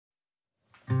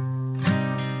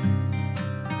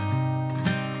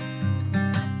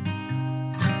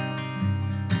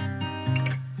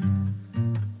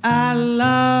I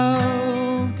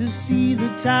love to see the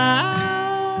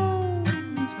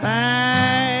towns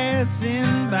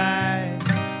passing by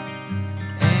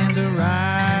and to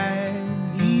ride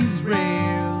these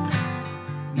rails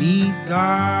neath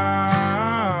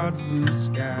God's blue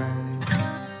sky.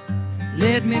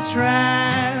 Let me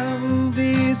travel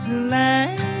this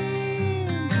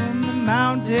land from the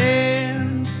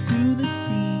mountains to the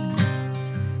sea,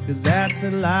 'cause that's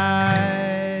the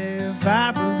life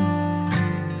I believe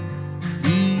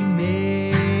He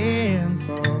meant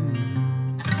for me.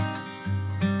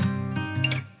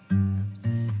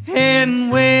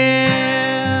 And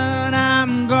when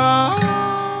I'm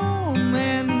gone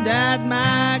and at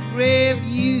my grave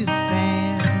you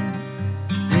stand,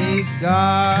 say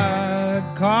God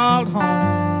called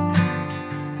home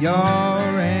your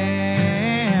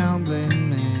rambling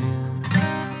man.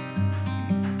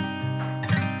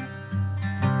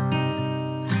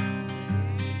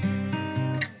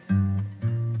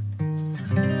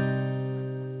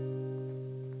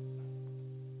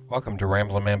 Welcome to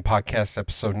Ramblin' Man Podcast,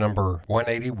 episode number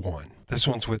 181. This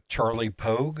one's with Charlie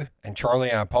Pogue. And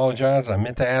Charlie, I apologize. I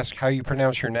meant to ask how you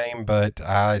pronounce your name, but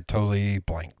I totally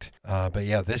blanked. But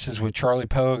yeah, this is with Charlie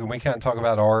Pogue, and we kind of talk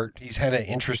about art. He's had an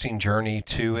interesting journey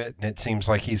to it, and it seems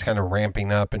like he's kind of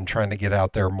ramping up and trying to get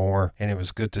out there more. And it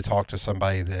was good to talk to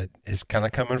somebody that is kind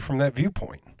of coming from that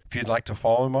viewpoint. If you'd like to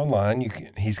follow him online,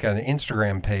 he's got an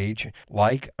Instagram page,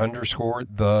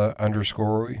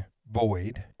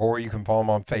 _the_void, or you can follow him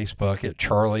on Facebook at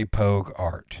Charlie Pogue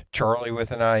Art. Charlie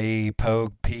with an IE,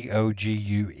 Pogue, Pogue.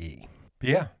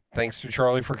 Yeah, thanks to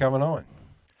Charlie for coming on.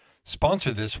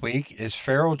 Sponsor this week is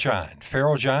Feral Giant.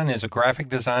 Feral Giant is a graphic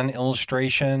design,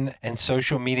 illustration, and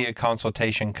social media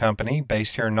consultation company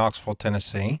based here in Knoxville,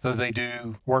 Tennessee. So they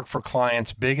do work for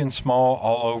clients big and small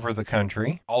all over the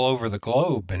country, all over the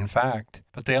globe, in fact.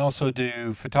 But they also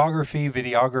do photography,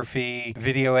 videography,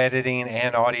 video editing,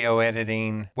 and audio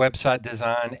editing, website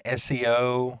design,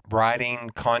 SEO, writing,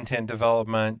 content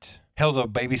development. Hell, they'll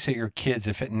babysit your kids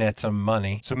if it nets them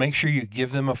money. So make sure you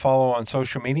give them a follow on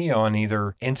social media on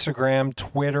either Instagram,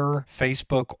 Twitter,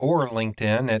 Facebook, or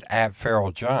LinkedIn at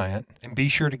Feral Giant. And be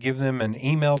sure to give them an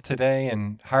email today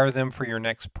and hire them for your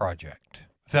next project.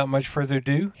 Without much further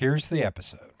ado, here's the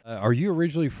episode. Are you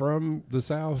originally from the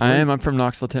South? I am. I'm from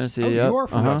Knoxville, Tennessee. Oh, you are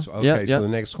from Knoxville. Okay, yep. So the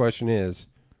next question is,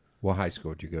 what high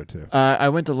school did you go to? I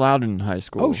went to Loudon High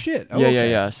School. Oh, shit. Oh, yeah,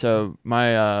 okay. yeah. So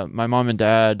my mom and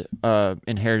dad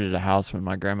inherited a house when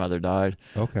my grandmother died.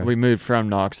 Okay. We moved from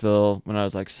Knoxville when I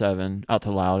was like 7 out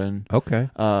to Loudon. Okay.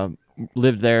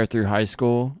 Lived there through high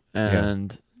school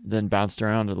and then bounced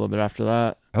around a little bit after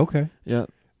that. Okay. Yep.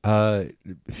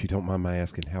 If you don't mind my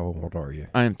asking, how old are you?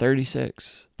 I am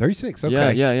 36. 36,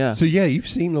 okay. Yeah. So, yeah, you've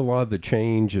seen a lot of the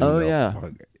change.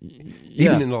 And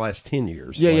even in the last 10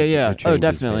 years. Yeah. The Oh, change has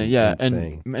definitely, been yeah.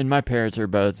 insane. And my parents are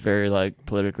both very, like,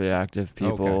 politically active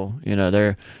people. Okay. You know,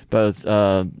 they're both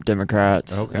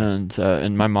Democrats. Okay.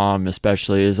 And my mom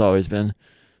especially has always been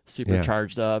super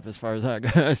charged up as far as that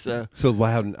goes. So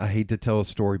Loudon, I hate to tell a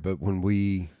story, but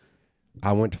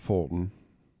I went to Fulton.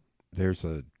 There's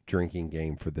a drinking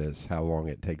game for this, how long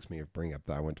it takes me to bring up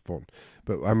that I went to Fulton.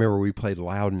 But I remember we played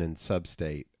Loudon in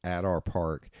Substate at our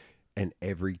park, and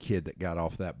every kid that got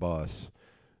off that bus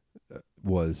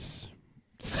was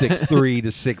 6'3" to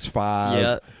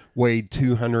 6'5", weighed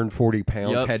 240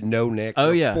 pounds, had no neck.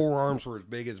 Oh, Their forearms were as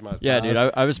big as my thighs. Dude,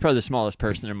 I was probably the smallest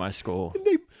person in my school. And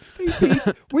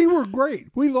we were great.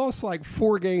 We lost like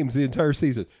 4 games the entire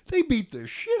season. They beat the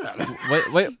shit out of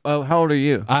us. Wait. Oh, how old are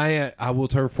you? I will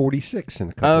turn 46 in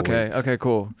a couple weeks. Okay,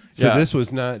 cool. So this would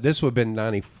have been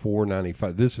 94,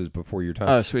 95. This is before your time.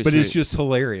 Oh, sweet. But it's just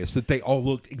hilarious that they all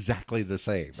looked exactly the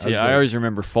same. See, I always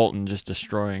remember Fulton just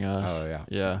destroying us. Oh, yeah.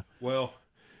 Yeah. Well,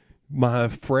 my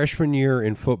freshman year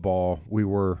in football, we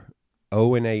were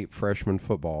 0-8 freshman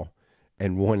football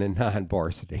and 1-9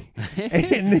 varsity.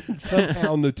 And then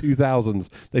somehow in the 2000s,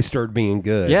 they started being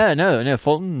good. Yeah, no,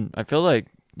 Fulton, I feel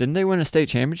like, didn't they win a state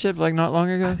championship like not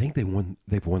long ago? I think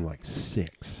they've won like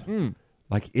 6.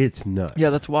 Like, it's nuts.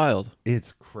 Yeah, that's wild.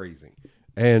 It's crazy.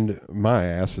 And my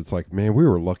ass, it's like, man, we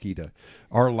were lucky to.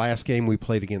 Our last game we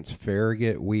played against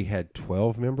Farragut, we had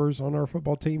 12 members on our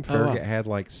football team. Farragut had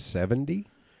like 70.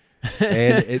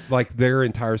 And it like their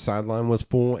entire sideline was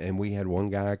full, and we had one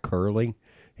guy, Curly.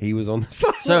 He was on the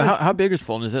sideline. So how big is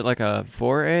Fulton? Is it like a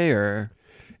 4A or?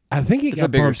 I think it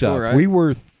got bumped school, up. right? We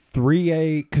were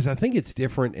 3A because I think it's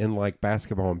different in like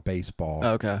basketball and baseball.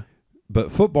 Oh, okay.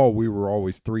 But football, we were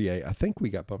always 3A. I think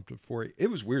we got bumped to 4A. It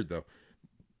was weird though.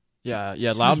 Yeah.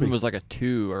 Loudon was like a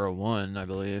 2 or a 1, I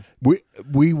believe.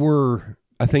 We were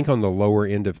I think on the lower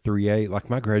end of 3A, like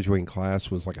my graduating class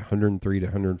was like 103 to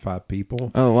 105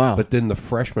 people. Oh, wow. But then the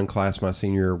freshman class my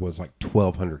senior year was like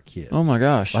 1,200 kids. Oh, my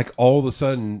gosh. Like all of a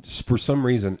sudden, for some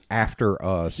reason, after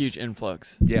us. Huge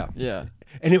influx. Yeah. Yeah.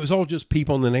 And it was all just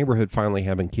people in the neighborhood finally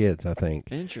having kids, I think.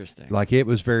 Interesting. Like it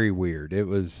was very weird. It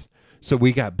was, so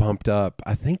we got bumped up,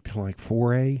 I think, to like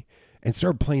 4A and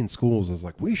started playing schools. I was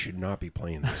like, we should not be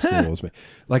playing these schools, man.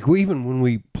 Like even when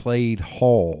we played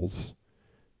halls,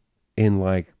 and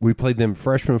like we played them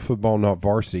freshman football, not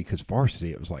varsity, because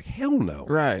varsity it was like hell no.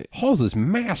 Right. Halls is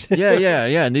massive. Yeah.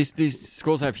 And these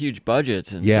schools have huge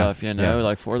budgets and stuff,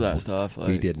 like for that stuff. Like,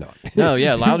 we did not. No,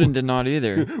 yeah, Loudon did not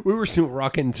either. We were still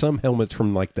rocking some helmets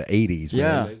from like the 80s.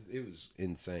 Yeah. Man. It was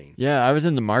insane. Yeah, I was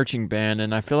in the marching band,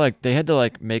 and I feel like they had to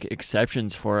like make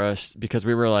exceptions for us because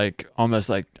we were like almost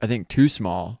like I think too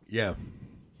small. Yeah.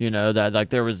 That like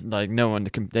there was like no one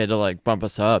to they had to like bump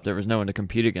us up. There was no one to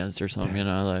compete against or something.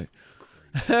 Like.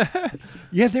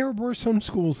 Yeah, there were some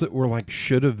schools that were like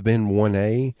should have been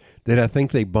 1A that I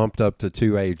think they bumped up to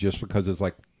 2A just because it's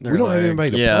like we don't have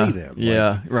anybody to play them.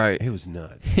 Yeah, right. It was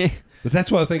nuts. But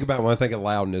that's what I think about when I think of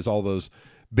Loudon is all those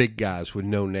big guys with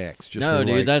no necks. Just no,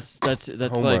 dude, like, that's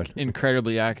like run.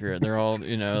 incredibly accurate. They're all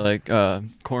like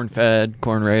corn fed,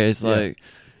 corn raised, like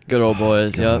good old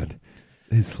boys. God. Yep.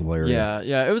 It's hilarious.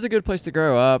 Yeah. It was a good place to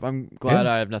grow up. I'm glad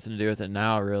I have nothing to do with it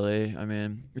now. Really, I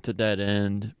mean, it's a dead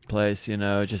end place. It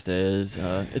just is.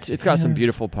 It's got some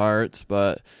beautiful parts,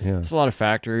 but it's a lot of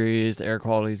factories. The air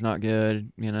quality's not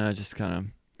good. Just kind of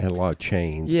and a lot of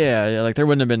chains. Yeah. Like there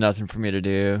wouldn't have been nothing for me to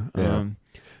do. Yeah.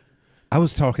 I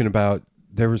was talking about.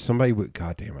 There was somebody with,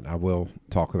 God damn it, I will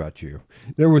talk about you.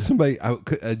 There was somebody,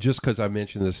 just because I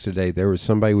mentioned this today, there was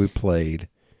somebody we played,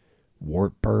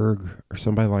 Wartburg or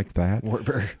somebody like that.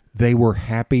 Wartburg. They were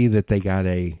happy that they got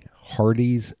a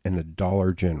Hardee's and a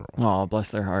Dollar General. Oh, bless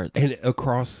their hearts. And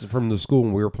across from the school,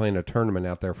 and we were playing a tournament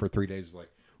out there for 3 days, it's like,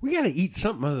 we got to eat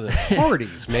something other than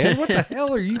Hardee's, man. What the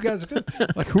hell are you guys doing?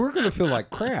 Like, we're going to feel like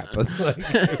crap. Like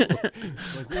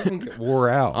we're going to get wore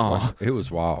out. Like, it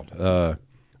was wild.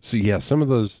 So, yeah, some of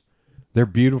those, they're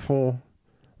beautiful.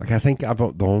 Like, I think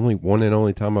the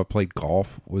only time I played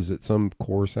golf was at some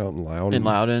course out in Loudon. In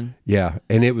Loudon? Yeah,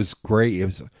 and it was great. It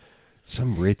was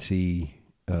some ritzy,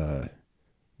 the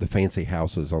fancy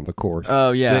houses on the course.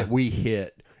 Oh, yeah. That we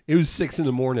hit. It was 6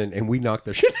 a.m, and we knocked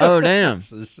the shit out. Oh, damn.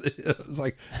 It was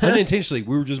like, unintentionally,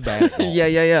 we were just bad at golf.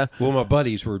 Yeah. Well, my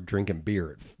buddies were drinking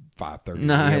beer at 5:30.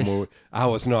 Nice. I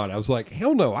was not. I was like,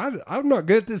 hell no, I'm not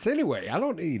good at this anyway. I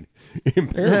don't need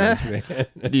impairments,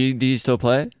 man. Do you still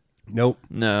play? Nope.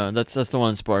 No, that's the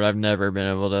one sport I've never been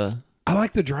able to. I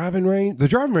like the driving range. The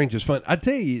driving range is fun. I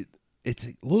tell you, it's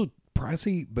a little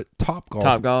pricey, but Top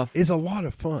Golf is a lot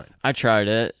of fun. I tried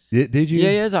it. Did you?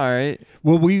 Yeah, it's all right.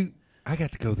 Well, I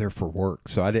got to go there for work,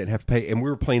 so I didn't have to pay. And we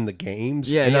were playing the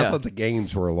games. Yeah, and I thought the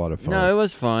games were a lot of fun. No, it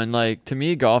was fun. Like, to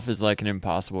me, golf is like an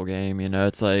impossible game.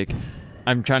 It's like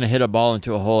I'm trying to hit a ball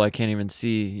into a hole I can't even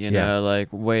see, like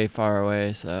way far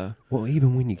away. So, well,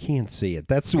 even when you can't see it,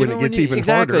 that's when it gets even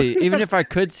exactly. harder. Even if I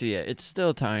could see it, it's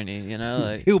still tiny,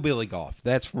 like hillbilly golf.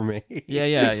 That's for me.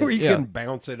 Yeah. Where you can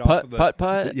bounce it off of the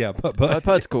putt. Yeah, putt.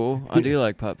 Putt's cool. I do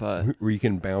like putt. Where you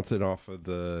can bounce it off of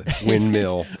the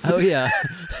windmill. Oh yeah.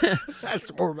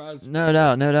 That's more about. No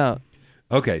doubt.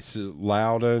 Okay, so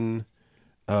Loudon.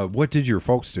 What did your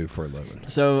folks do for a living?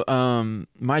 So,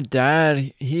 my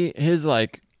dad, his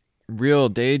like real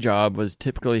day job was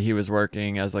typically he was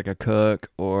working as like a cook,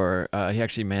 or he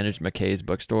actually managed McKay's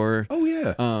bookstore. Oh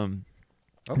yeah.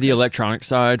 The electronic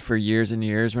side for years and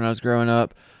years when I was growing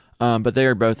up. But they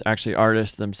are both actually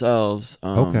artists themselves.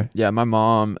 Okay. Yeah, my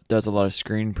mom does a lot of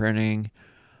screen printing,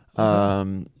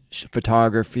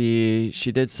 photography.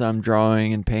 She did some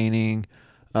drawing and painting.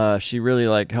 She really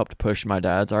like helped push my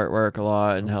dad's artwork a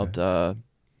lot and helped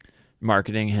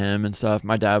marketing him and stuff.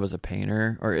 My dad was a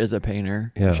painter, or is a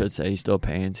painter, I should say. He still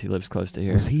paints. He lives close to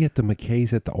here. Was he at the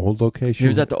McKay's at the old location? He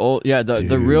was at the old,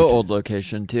 the real old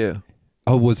location too.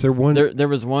 Oh, was there one? There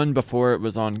was one before it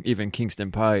was on even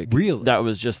Kingston Pike. Really? That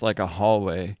was just like a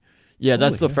hallway. Yeah,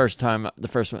 that's the first one.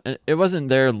 It wasn't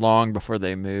there long before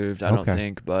they moved, I don't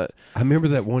think, but I remember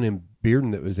that one in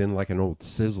Bearden that was in like an old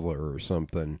Sizzler or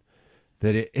something.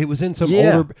 That it was in some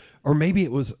older, or maybe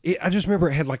it was. I just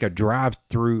remember it had like a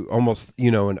drive-through, almost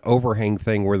an overhang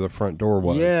thing where the front door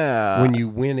was. Yeah. When you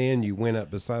went in, you went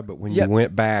up beside, but when you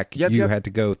went back, you had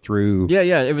to go through.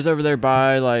 Yeah. It was over there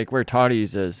by like where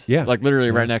Tottie's is. Yeah. Like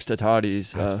literally right next to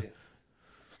Tottie's.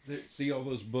 See all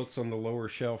those books on the lower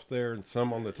shelf there, and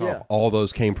some on the top. Yeah. All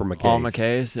those came from McKay's. All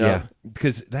McKay's. Yeah.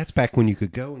 Because that's back when you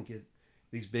could go and get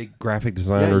these big graphic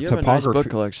design or you have a typography. nice book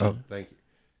collection. Oh, thank you.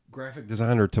 graphic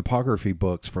designer typography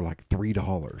books for like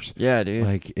 $3. Yeah, dude.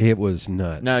 Like it was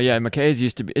nuts. No, yeah, McKay's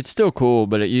used to be. It's still cool,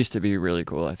 but it used to be really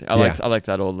cool. I think I like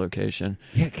that old location.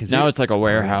 Yeah, because now it's like a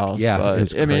warehouse. Yeah,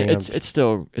 but I mean, it's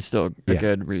still a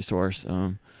good resource.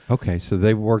 Okay, so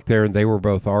they worked there and they were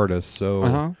both artists.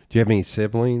 So, do you have any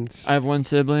siblings? I have one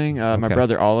sibling. My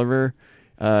brother Oliver.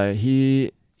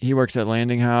 He works at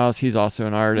Landing House. He's also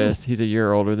an artist. He's a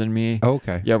year older than me.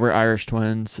 Okay. Yeah, we're Irish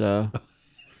twins. So.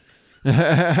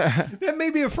 That may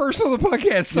be a first on the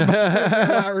podcast. Somebody said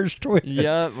they're an Irish twin.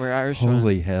 Yeah, we're Irish twins.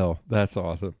 Holy hell, that's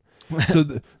awesome.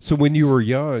 So when you were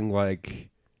young, like,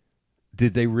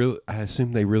 did they really? I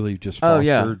assume they really just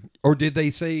fostered, or did they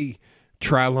say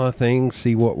try a lot of things,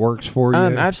 see what works for you?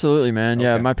 Absolutely, man. Okay.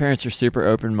 Yeah, my parents are super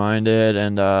open minded,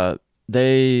 and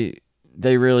they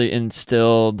really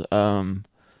instilled a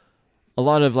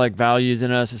lot of like values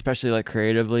in us, especially like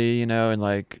creatively, and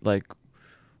like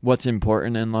what's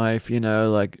important in life,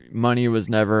 like money was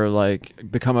never like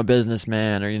become a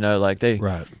businessman, or like they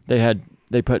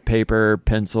put paper,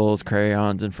 pencils,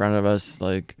 crayons in front of us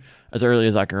like as early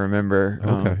as I can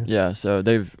remember. Yeah, so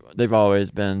they've always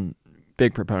been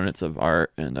big proponents of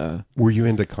art. And were you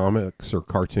into comics or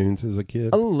cartoons as a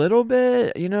kid? A little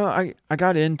bit. I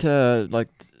got into like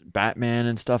Batman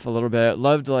and stuff a little bit.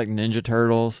 Loved like Ninja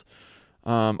Turtles.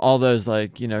 All those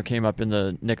like came up in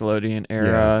the Nickelodeon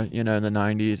era, in the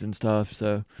 90s and stuff.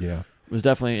 So yeah, was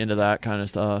definitely into that kind of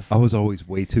stuff. I was always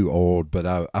way too old, but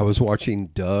I was watching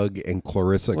Doug and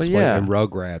Clarissa explain and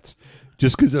Rugrats,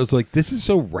 just because I was like, this is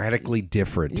so radically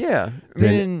different. Yeah,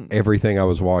 than everything I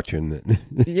was watching.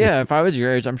 Yeah, if I was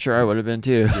your age, I'm sure I would have been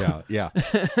too. Yeah.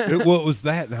 Well, it was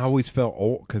that, and I always felt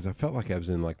old because I felt like I was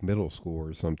in like middle school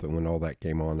or something when all that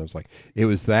came on. I was like, it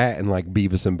was that and like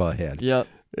Beavis and Butthead. Yep.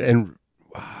 And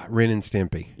Ren and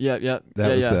Stimpy. Yep.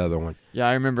 That was the other one. Yeah,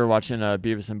 I remember watching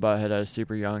Beavis and Butthead at a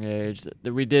super young age.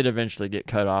 We did eventually get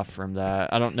cut off from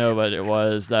that. I don't know what it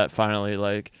was that finally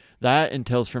like that and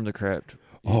Tales from the Crypt.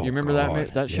 You remember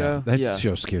that show? That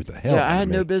show scared the hell out of me. Yeah, I had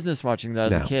no business watching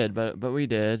that as a kid, but we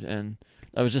did, and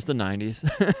that was just the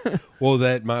 90s. Well,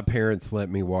 my parents let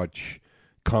me watch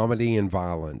comedy and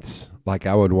violence. Like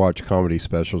I would watch comedy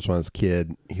specials when I was a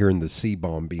kid, hearing the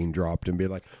C-bomb being dropped and be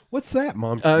like, what's that,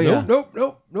 Mom? Nope,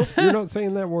 you're not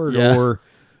saying that word. Yeah. Or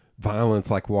violence,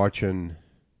 like watching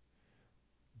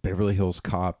Beverly Hills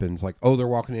Cop and it's like, oh, they're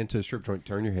walking into a strip joint.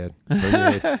 Turn your head.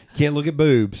 You can't look at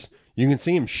boobs. You can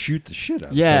see him shoot the shit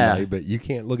out of somebody, but you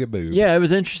can't look at boobs. Yeah, it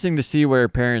was interesting to see where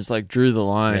parents like drew the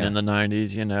line in the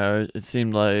 90s, It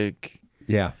seemed like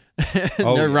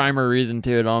no rhyme or reason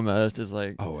to it almost. It's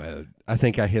like I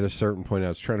think I hit a certain point. I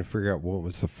was trying to figure out what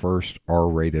was the first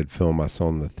R-rated film I saw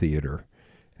in the theater.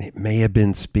 And it may have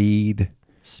been Speed.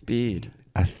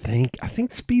 I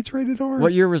think Speed's rated R.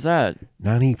 What year was that?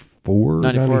 94,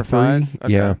 94 or 5?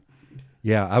 Okay.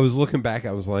 Yeah, I was looking back.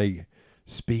 I was like,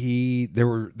 Speed.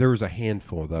 There was a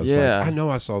handful of those. Like, I know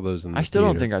I saw those in the I still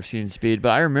theater. don't think I've seen Speed, but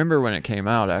I remember when it came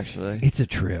out, actually. It's a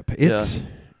trip. This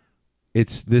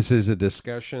is a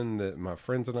discussion that my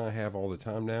friends and I have all the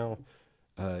time now.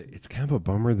 It's kind of a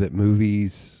bummer that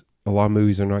a lot of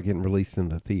movies are not getting released in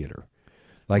the theater.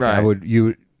 Like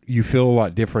you feel a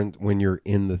lot different when you're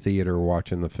in the theater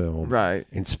watching the film. Right.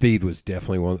 And Speed was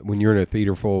definitely one. When you're in a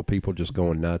theater full of people just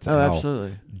going nuts. Oh,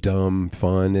 absolutely. Dumb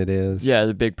fun it is. Yeah,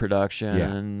 the big production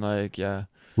and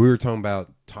We were talking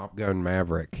about Top Gun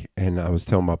Maverick, and I was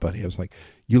telling my buddy, I was like,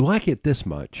 you like it this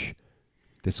much.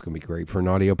 This is going to be great for an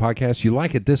audio podcast. You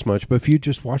like it this much, but if you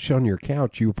just watched it on your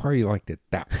couch, you probably liked it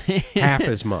that half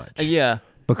as much. Yeah.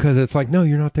 Because it's like, no,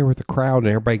 you're not there with the crowd and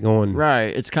everybody going. Right.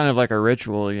 It's kind of like a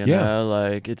ritual, know?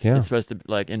 Like it's supposed to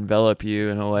like envelop you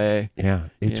in a way. Yeah.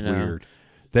 It's weird.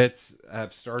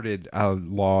 I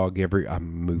log I'm a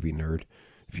movie nerd,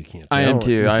 if you can't tell. I am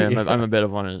too. I'm a bit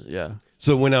of one. Yeah.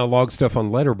 So when I log stuff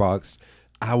on Letterboxd,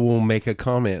 I will make a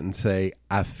comment and say,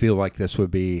 I feel like this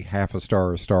would be half a star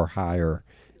or a star higher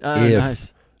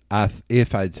nice.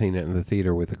 If I'd seen it in the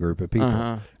theater with a group of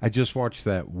people. I just watched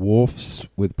that Wolves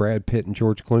with Brad Pitt and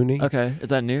George Clooney. Okay. Is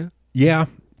that new? Yeah.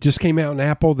 Just came out in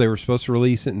Apple. They were supposed to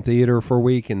release it in theater for a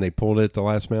week, and they pulled it at the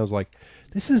last minute. I was like,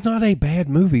 this is not a bad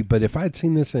movie, but if I'd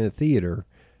seen this in a theater,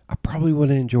 I probably would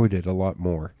have enjoyed it a lot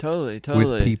more. Totally.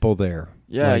 With people there.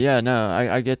 Yeah, no,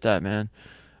 I get that, man.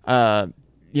 I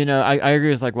agree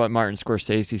with like what Martin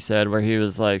Scorsese said, where he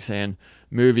was like saying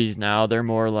movies now, they're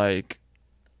more like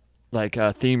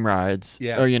theme rides.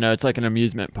 Yeah. Or, it's like an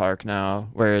amusement park now,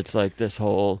 where it's like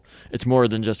it's more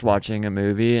than just watching a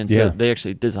movie. And so they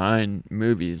actually design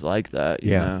movies like that,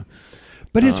 you know.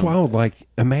 But it's wild. Like,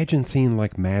 imagine seeing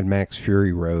like Mad Max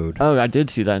Fury Road. Oh, I did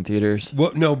see that in theaters.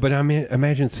 Well, no, but I mean,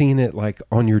 imagine seeing it like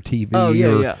on your TV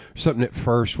or something at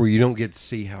first where you don't get to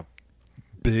see how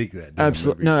big that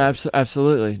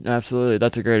absolutely absolutely.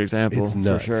 That's a great example. It's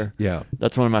nuts. For sure. Yeah,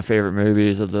 that's one of my favorite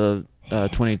movies of the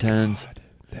 2010s. God,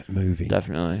 that movie,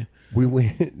 definitely.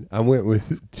 I went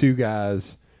with two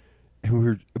guys,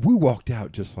 and we walked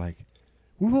out just like,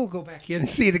 we won't go back in and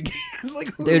see it again.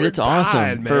 Like, dude, it's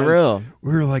awesome, man. For real.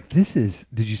 We were like, did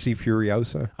you see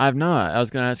Furiosa? I've not. I was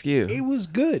going to ask you. It was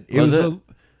good.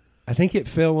 I think it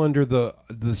fell under the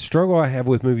struggle I have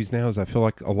with movies now is I feel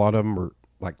like a lot of them are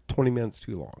like 20 minutes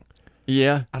too long.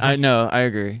 Yeah, I know. I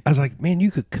agree. I was like, man,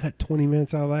 you could cut 20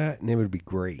 minutes out of that and it would be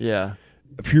great. Yeah.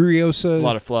 Furiosa. A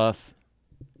lot of fluff.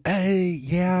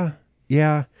 Yeah.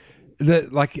 I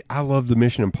love the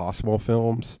Mission Impossible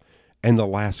films. And the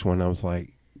last one, I was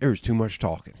like, there was too much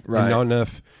talking. Right. And not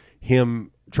enough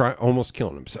him almost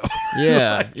killing himself.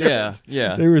 Yeah, like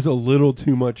yeah. There was a little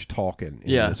too much talking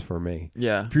in this for me.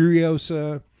 Yeah.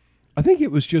 Furiosa, I think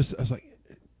it was just, I was like,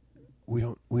 we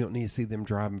don't need to see them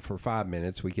driving for 5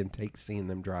 minutes. We can take seeing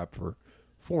them drive for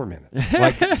 4 minutes.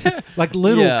 Like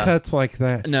little cuts like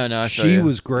that. No, she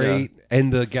was great. Yeah.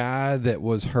 And the guy that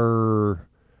was her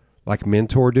like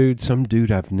mentor dude, some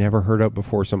dude I've never heard of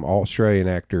before, some Australian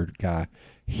actor guy.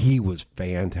 He was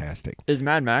fantastic. Is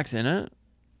Mad Max in it?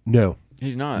 No.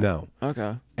 He's not? No.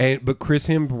 Okay. But Chris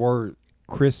Hemsworth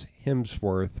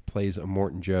plays a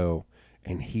Morton Joe,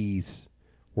 and he's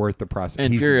worth the price.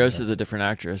 And Furiosa is a different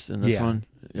actress in this one?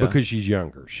 Yeah. Because she's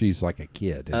younger. She's like a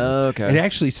kid. Oh, okay. It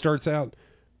actually starts out,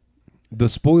 the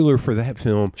spoiler for that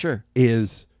film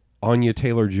is Anya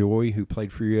Taylor-Joy, who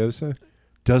played Furiosa,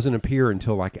 doesn't appear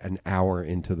until like an hour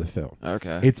into the film.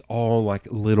 Okay. It's all like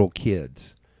little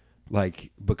kids,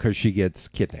 like because she gets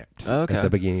kidnapped at the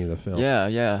beginning of the film.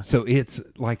 Yeah. So it's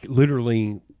like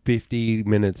literally 50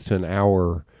 minutes to an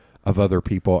hour of other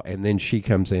people, and then she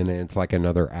comes in and it's like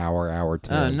another hour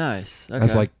 10. Oh, nice. Okay. I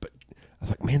was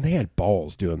like, man, they had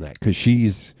balls doing that because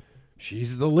she's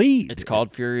the lead. It's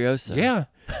called Furiosa. Yeah.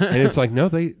 And it's like, no,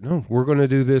 we're going to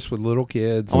do this with little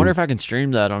kids. I wonder if I can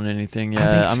stream that on anything yet.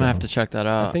 I'm going to have to check that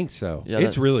out. I think so. Yeah,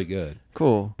 it's really good.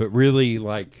 Cool. But really,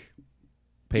 like,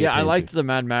 pay attention. I liked the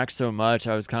Mad Max so much.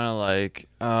 I was kind of like,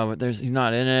 he's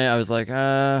not in it. I was like,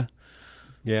 yeah.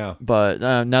 But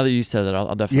now that you said that,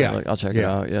 I'll definitely I'll check it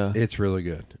out. Yeah. It's really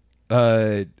good.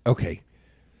 Okay.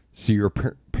 So your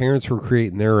parents were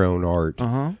creating their own art.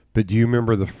 Uh-huh. But do you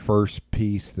remember the first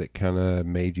piece that kind of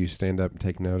made you stand up and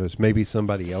take notice? Maybe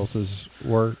somebody else's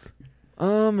work?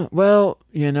 Well,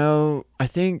 I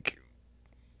think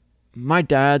my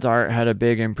dad's art had a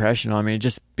big impression on me,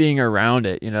 just being around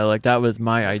it, like that was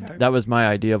my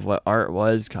idea of what art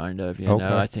was, kind of,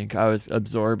 know. I think I was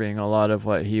absorbing a lot of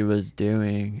what he was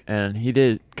doing, and he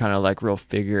did kind of like real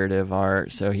figurative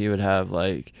art, so he would have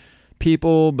like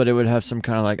people, but it would have some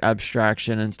kind of like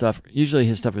abstraction and stuff. Usually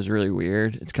his stuff is really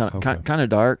weird. It's kind of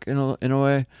dark in a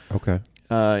way. Okay.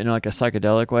 Like a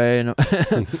psychedelic way.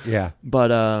 Yeah. But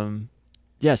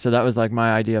so that was like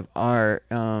my idea of art.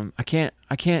 I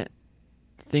can't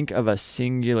think of a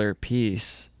singular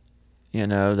piece,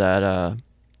 that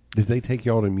did they take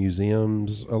y'all to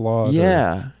museums a lot?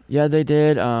 Yeah, they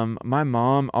did. My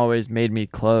mom always made me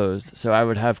clothes, so I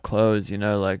would have clothes,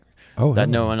 like that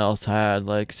no one else had,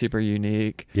 like super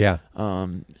unique. Yeah.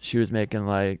 She was making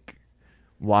like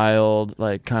wild,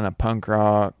 like kind of punk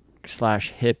rock /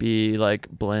 hippie, like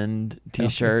blend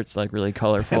T-shirts, like really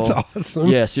colorful. That's awesome.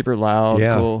 Yeah, super loud,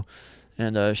 cool.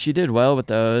 And she did well with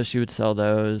those. She would sell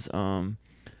those.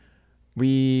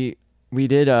 We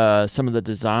did some of the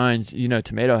designs,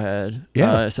 Tomato Head.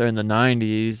 Yeah. So in the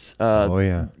 90s,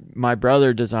 my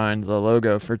brother designed the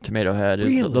logo for Tomato Head.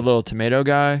 It's the little tomato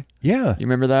guy. Yeah. You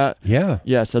remember that? Yeah.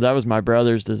 Yeah, so that was my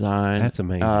brother's design. That's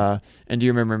amazing. And do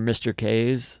you remember Mr.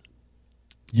 K's?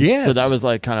 Yes. So that was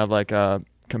like kind of like a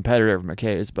competitor of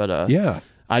McKay's, but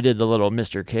I did the little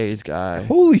Mr. K's guy.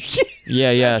 Holy shit.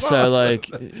 Yeah. That's So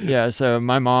awesome. so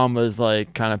my mom was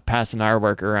like kind of passing our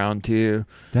work around too.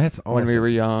 That's awesome. When we were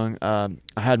young. I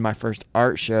had my first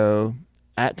art show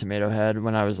at Tomato Head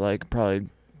when I was like probably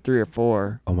 3 or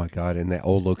 4. Oh my God. In that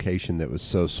old location that was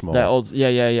so small. That old,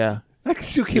 yeah. I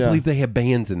still can't believe they have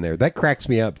bands in there. That cracks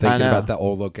me up thinking about that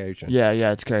old location. Yeah,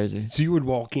 it's crazy. So you would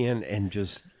walk in and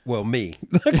just, me,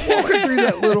 like walking through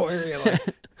that little area like,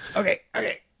 okay,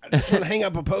 I just want to hang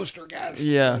up a poster, guys.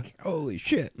 Yeah. Like, holy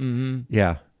shit. Mm-hmm.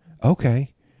 Yeah.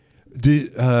 Okay. Do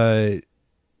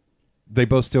they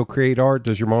both still create art?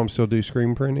 Does your mom still do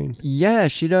screen printing? Yeah,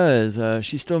 she does.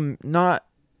 She's still not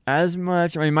as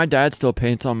much. I mean, my dad still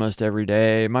paints almost every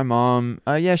day. My mom,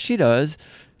 she does.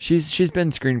 She's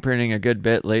been screen printing a good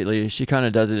bit lately. She kind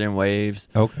of does it in waves.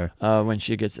 Okay. When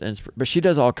she gets but she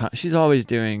does she's always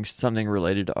doing something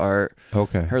related to art.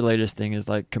 Okay. Her latest thing is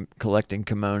like collecting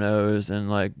kimonos and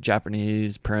like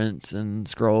Japanese prints and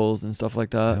scrolls and stuff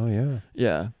like that. Oh yeah.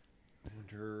 Yeah.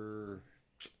 I'm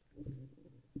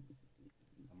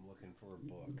looking for a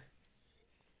book.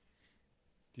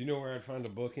 Do you know where I'd find a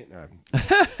book?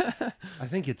 I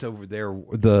think it's over there.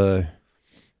 The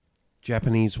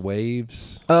Japanese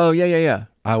Waves. Oh, yeah.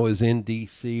 I was in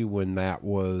D.C. when that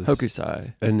was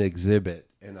Hokusai. an exhibit,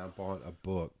 and I bought a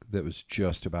book that was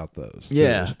just about those.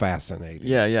 Yeah. It was fascinating.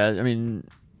 Yeah. I mean,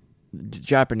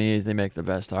 Japanese, they make the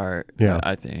best art,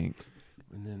 I think.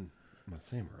 And then my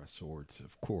samurai swords,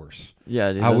 of course.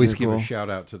 Yeah, dude, I always give cool. a shout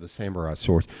out to the samurai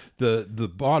swords.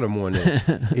 The bottom one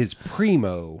is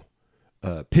Primo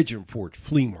Pigeon Forge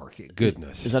Flea Market.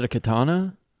 Goodness. Is that a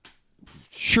katana?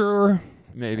 Sure.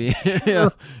 Maybe.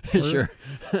 Yeah. Sure.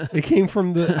 It came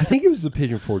from I think it was the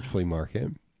Pigeon Forge Flea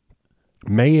Market.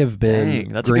 May have been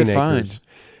Dang, that's a good find.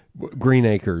 Green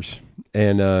Acres.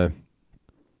 And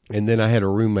then I had a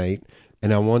roommate,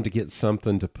 and I wanted to get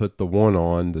something to put the one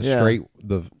on, the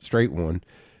straight one.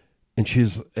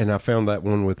 And I found that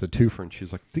one with the twofer, and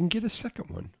she's like, then get a second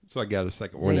one. So I got a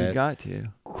second one you got to.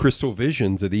 Crystal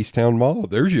Visions at Easttown Mall.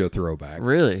 There's your throwback.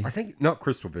 Really? I think, not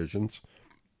Crystal Visions.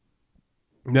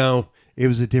 No, it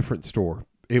was a different store.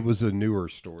 It was a newer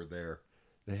store there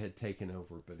that had taken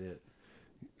over, but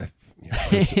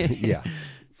yeah.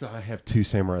 So I have two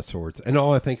samurai swords, and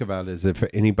all I think about is if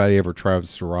anybody ever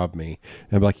tries to rob me,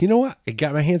 and I'm like, you know what? I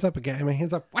got my hands up.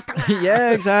 What the?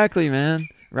 Yeah, exactly, man.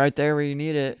 Right there where you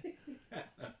need it.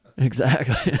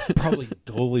 Exactly. Probably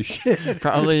dull as shit.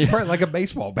 Probably like a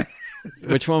baseball bat.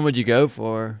 Which one would you go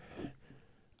for?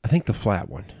 I think the flat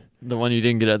one. The one you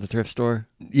didn't get at the thrift store?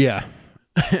 Yeah.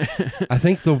 I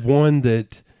think the one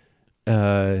that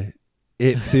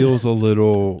it feels a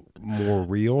little more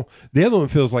real. The other one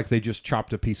feels like they just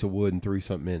chopped a piece of wood and threw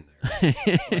something in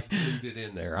there. Like, glued it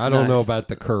in there. I don't know about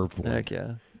the curved one. Heck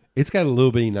yeah. It's got a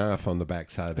little bitty knife on the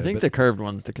backside of it. I think the curved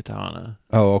one's the katana.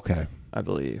 Oh, okay. I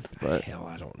believe. But hell,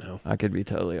 I don't know. I could be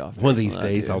totally off. One of these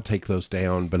days I'll take those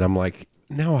down, but I'm like,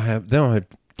 now I have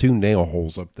two nail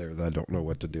holes up there that I don't know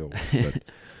what to deal with. But,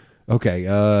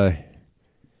 okay,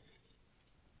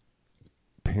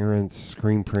 parents,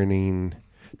 screen printing.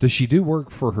 Does she do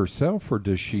work for herself, or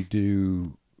does she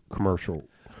do commercial,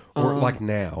 or like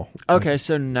now? Okay,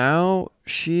 so now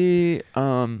she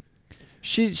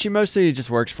mostly just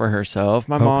works for herself.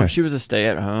 My mom, she was a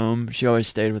stay-at-home. She always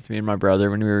stayed with me and my brother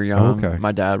when we were young. Okay.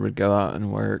 My dad would go out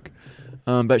and work,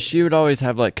 but she would always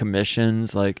have like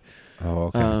commissions, like.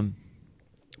 Oh, okay.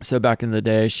 So back in the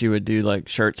day, she would do like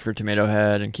shirts for Tomato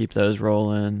Head and keep those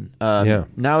rolling. Yeah.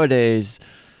 Nowadays,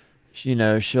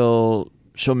 she'll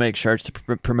make shirts to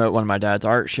promote one of my dad's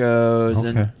art shows,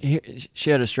 and she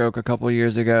had a stroke a couple of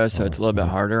years ago, so it's a little bit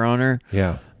harder on her.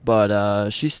 Yeah. But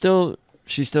she still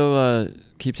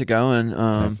keeps it going.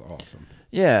 That's awesome.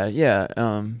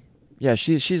 Yeah.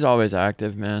 She's always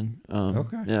active, man.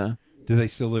 Okay. Yeah. Do they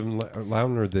still live in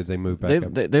Loudon, or did they move back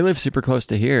up? They live super close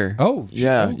to here. Oh,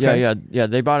 yeah, okay. yeah.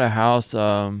 They bought a house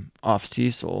off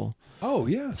Cecil. Oh,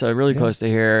 yeah. So really close to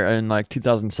here in like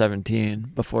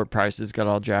 2017, before prices got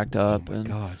all jacked up. Oh my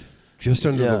God. Just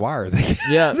under the wire.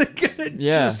 Yeah.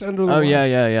 Just under the wire.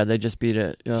 Yeah. They just beat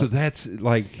it. Yeah. So that's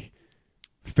like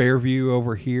Fairview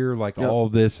over here. Like all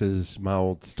this is my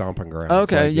old stomping ground.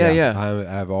 Okay. Like, yeah.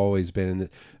 I've always been in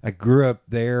I grew up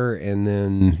there, and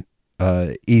then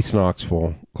East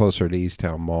Knoxville, closer to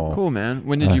Easttown Mall. Cool, man.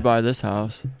 When did you buy this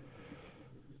house?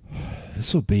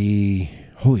 This will be,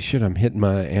 holy shit, I'm hitting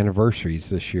my anniversaries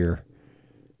this year.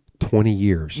 20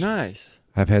 years. Nice.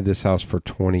 I've had this house for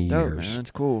 20 Dope, years. Man,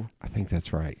 that's cool. I think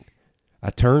that's right.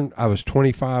 I was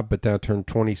 25, but then I turned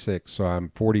 26, so I'm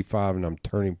 45 and I'm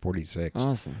turning 46.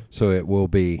 Awesome. So it will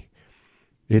be,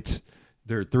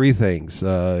 there are three things.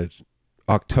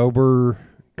 October,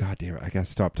 God damn it, I got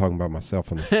to stop talking about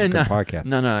myself on the podcast.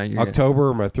 No, October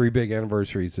are my three big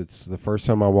anniversaries. It's the first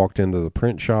time I walked into the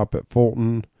print shop at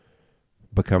Fulton,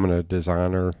 becoming a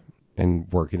designer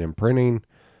and working in printing.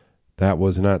 That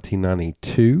was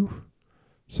 1992.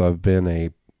 So I've been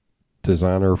a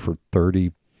designer for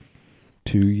 32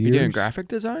 years. You're doing graphic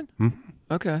design? Mm-hmm.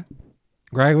 Okay.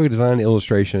 Graphic design,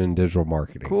 illustration, and digital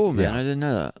marketing. Cool, man. I didn't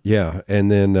know that. Yeah. And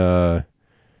then,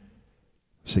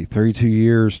 32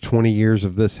 years, 20 years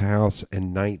of this house,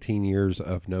 and 19 years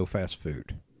of no fast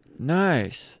food.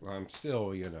 Nice. Well, I'm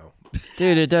still,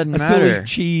 Dude, it doesn't I matter. still eat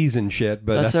cheese and shit,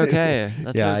 but That's okay.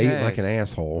 That's yeah, okay. I eat like an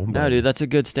asshole. No, dude, that's a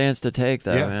good stance to take,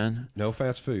 though, man. No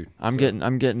fast food. I'm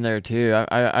getting there too.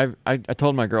 I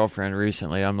told my girlfriend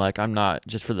recently. I'm like, I'm not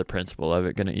just for the principle of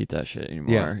it gonna eat that shit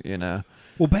anymore.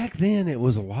 Well, back then it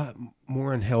was a lot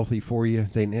more unhealthy for you.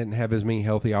 They didn't have as many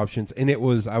healthy options, and it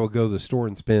was I would go to the store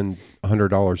and spend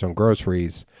 $100 on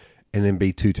groceries, and then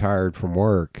be too tired from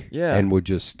work, and would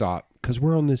just stop because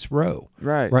we're on this row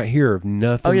right here of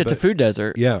nothing. Oh yeah, it's a food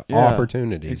desert. Yeah,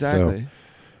 opportunities. Exactly.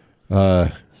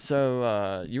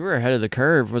 So you were ahead of the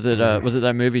curve. Was it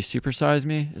that movie Super Size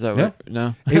Me? Is that what?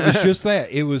 No. It was just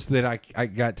that. It was that I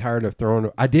got tired of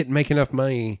throwing. I didn't make enough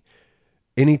money.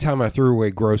 Anytime I threw away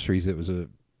groceries, it was a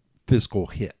fiscal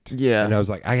hit. Yeah. And I was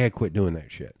like, I got to quit doing that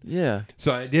shit. Yeah.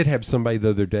 So I did have somebody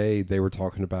the other day, they were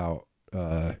talking about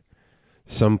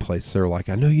some place. They're like,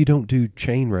 I know you don't do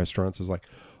chain restaurants. I was like,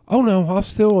 oh no, I'll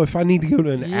still, if I need to go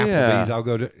to an Applebee's, I'll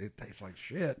go to, it tastes like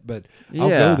shit, but I'll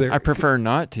go there. I prefer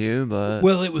not to, but.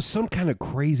 Well, it was some kind of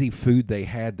crazy food they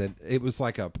had that it was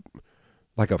like a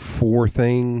 4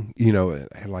 thing, it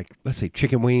had like, let's say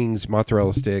chicken wings,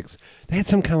 mozzarella sticks. They had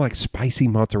some kind of like spicy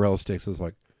mozzarella sticks. I was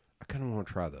like, I kind of want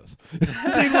to try those.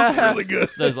 They look really good.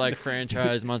 Those like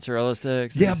franchise mozzarella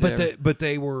sticks. Yeah, but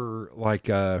they were like,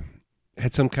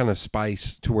 had some kind of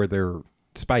spice to where they're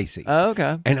spicy. Oh,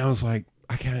 okay. And I was like,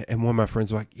 and one of my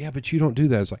friends was like, yeah, but you don't do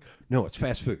that. I was like, no, it's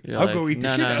fast food. I'll go eat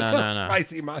the shit out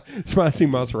of spicy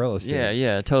mozzarella sticks.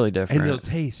 Yeah, totally different. And they'll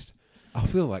taste. I'll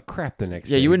feel like crap the next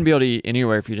day. Yeah, you wouldn't be able to eat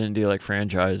anywhere if you didn't do like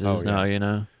franchises now,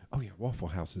 Oh, yeah, Waffle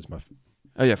House is my...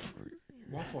 Oh, yeah.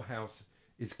 Waffle House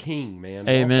is king, man.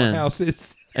 Amen. Waffle House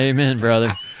is... Amen,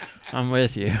 brother. I'm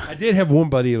with you. I did have one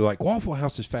buddy who was like, Waffle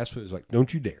House is fast food. It's like,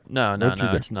 don't you dare. No,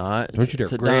 it's not. Don't you dare.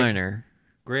 It's a diner.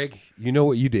 Greg, you know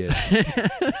what you did.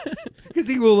 Because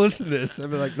he will listen to this. I'll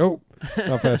be like, nope,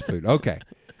 not fast food. Okay.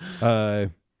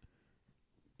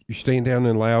 You're staying down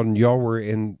in Loud, and y'all were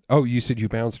in... Oh, you said you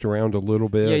bounced around a little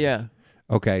bit? Yeah.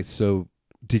 Okay, so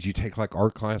did you take like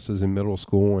art classes in middle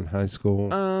school and high school?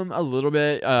 A little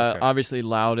bit. Obviously,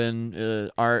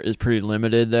 Loudon art is pretty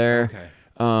limited there.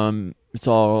 Okay. It's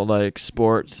all like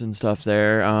sports and stuff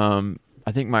there.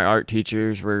 I think my art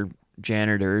teachers were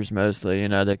janitors mostly.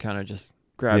 They kind of just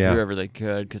grabbed whoever they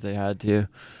could because they had to.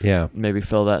 Yeah. Maybe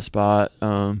fill that spot.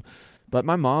 But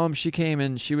my mom, she came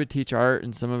and she would teach art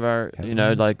and some of our,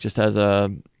 like just as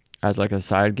like a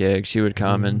side gig, she would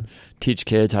come and teach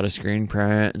kids how to screen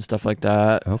print and stuff like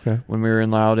that. Okay. When we were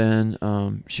in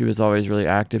Loudon, she was always really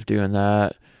active doing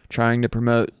that, trying to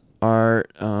promote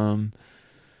art.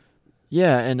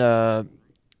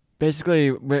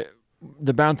 Basically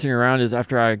the bouncing around is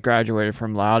after I graduated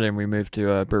from Loudon, we moved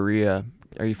to Berea.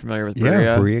 Are you familiar with Berea?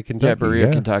 Yeah, Berea, Kentucky. Yeah,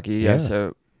 Berea, Kentucky. Yeah.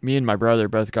 So me and my brother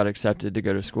both got accepted to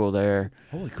go to school there.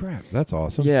 Holy crap, that's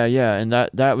awesome. Yeah, and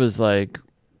that was like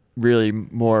really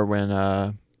more when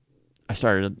I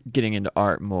started getting into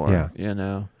art more.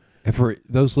 Yeah. And for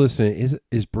those listening,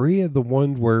 is Berea the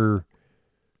one where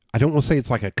I don't want to say it's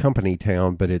like a company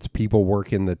town, but it's people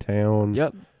work in the town?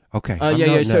 Yep.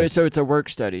 Okay. So it's a work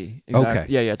study. Exactly. Okay.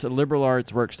 Yeah. It's a liberal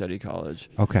arts work study college.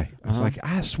 Okay. I was like,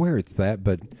 I swear it's that,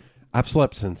 but I've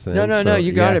slept since then. No,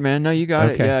 you got it, man. No, you got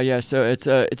it. Yeah. So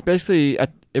it's basically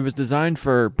it was designed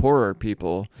for poorer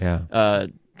people. Yeah.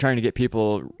 Trying to get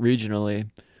people regionally,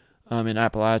 in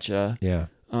Appalachia. Yeah.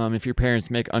 If your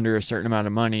parents make under a certain amount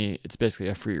of money, it's basically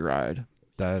a free ride.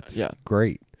 That's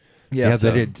great. Yeah.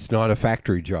 That it's not a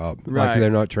factory job. Right. Like they're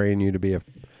not training you to be a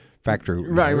factory.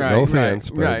 Right. No offense.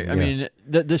 But, right. I mean,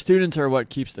 the students are what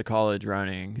keeps the college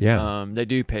running. Yeah. They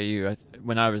do pay you.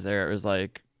 When I was there, it was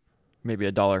like maybe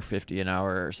 $1.50 an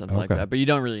hour or something like that. But you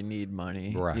don't really need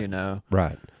money. Right.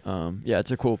 Right.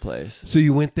 It's a cool place. So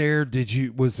you went there.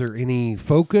 Was there any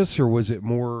focus, or was it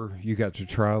more you got to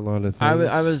try a lot of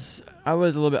things? I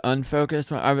was a little bit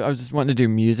unfocused. I was just wanting to do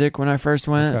music when I first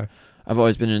went. Okay. I've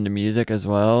always been into music as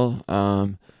well.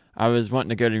 I was wanting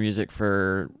to go to music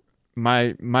for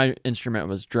my instrument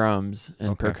was drums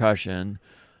and percussion.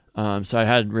 So I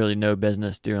had really no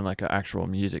business doing like an actual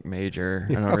music major.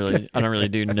 I don't really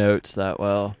do notes that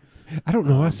well. I don't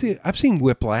know. I've seen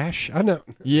Whiplash. I know.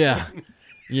 Yeah.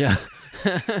 Yeah.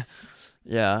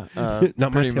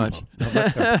 Not pretty my much. Not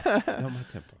my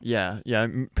tempo. Yeah.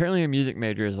 Apparently, a music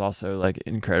major is also like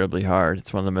incredibly hard.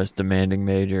 It's one of the most demanding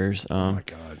majors. Oh my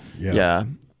god. Yeah.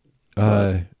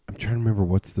 I'm trying to remember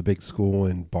what's the big school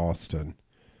in Boston.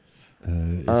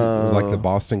 Is it like the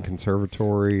Boston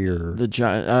Conservatory or the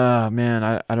giant? Man,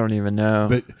 I don't even know.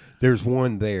 But there's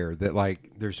one there that like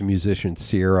there's a musician,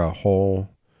 Sierra Hull.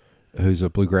 who's a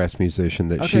bluegrass musician,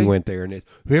 that she went there, and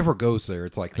whoever goes there,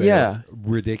 it's like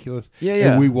ridiculous. Yeah,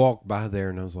 yeah. And we walked by there,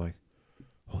 and I was like,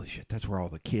 holy shit, that's where all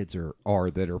the kids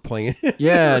are that are playing.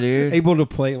 Yeah, dude. Able to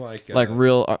play like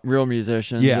real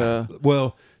musicians. Yeah.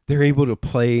 Well, they're able to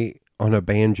play on a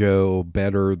banjo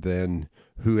better than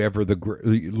whoever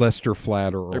Lester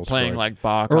Flatt or they're Earl playing Scruggs. like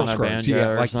Bach Earl on a Scruggs, banjo, yeah,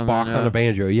 or like something. Bach on a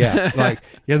banjo, yeah, like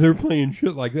they're playing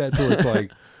shit like that. So it's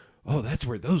like, oh, that's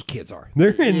where those kids are. They're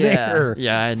in there.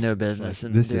 Yeah, I had no business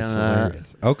in This doing is that.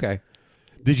 hilarious. Okay.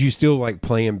 Did you still like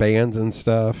playing bands and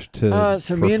stuff?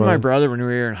 So me and my brother, when we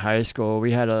were in high school,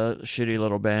 we had a shitty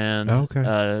little band. Okay.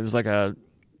 It was like a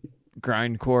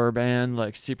grindcore band,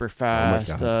 like super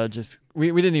fast. Just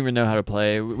we didn't even know how to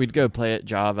play. We'd go play at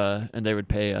Java, and they would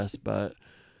pay us. But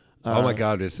oh my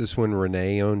God, is this when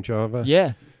Renee owned Java?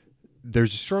 Yeah.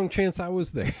 There's a strong chance I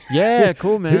was there. Yeah,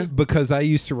 cool, man. Because I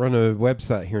used to run a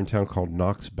website here in town called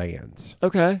Knox Bands.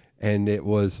 Okay. And it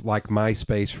was like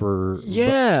MySpace for...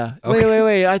 Yeah. Okay.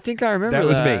 Wait. I think I remember that.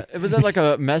 That was me. It was that like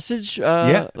a message?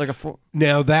 Yeah. Like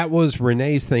Now, that was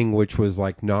Renee's thing, which was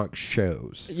like Knox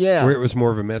Shows. Yeah. Where it was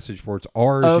more of a message board.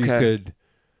 Ours, you could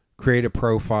create a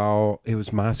profile. It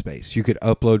was MySpace. You could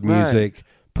upload music,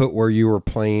 put where you were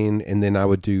playing, and then I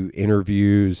would do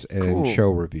interviews and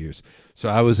show reviews. So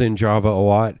I was in Java a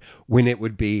lot when it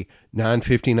would be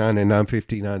 9:59 and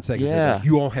 9:59 seconds. Yeah. Like,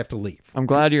 you all have to leave. I'm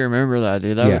glad you remember that,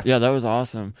 dude. That was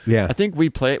awesome. Yeah. I think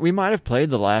we might have played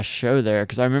the last show there,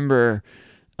 because I remember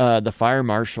the fire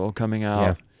marshal coming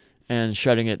out and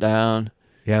shutting it down.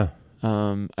 Yeah.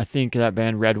 I think that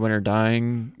band Red Winter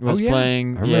Dying was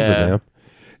playing. I remember them.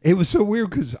 It was so weird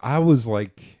because I was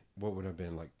like, what would I have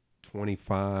been, like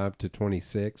 25 to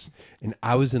 26, and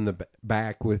I was in the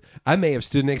back with, I may have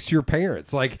stood next to your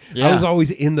parents. Like, I was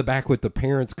always in the back with the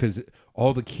parents because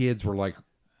all the kids were like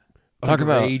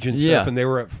underage and stuff, and they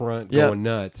were up front going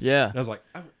nuts. Yeah. And I was like,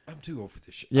 I'm too old for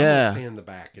this shit. I'm going to stand in the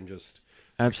back and just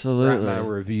absolutely write my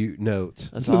review notes.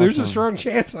 That's so awesome. There's a strong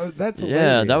chance that's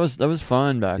hilarious. Yeah, that was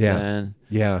fun back then.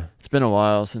 Yeah. It's been a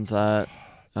while since that.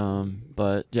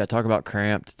 But yeah, talk about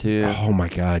cramped too. Oh my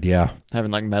God, yeah.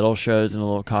 Having like metal shows in a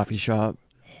little coffee shop.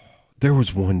 There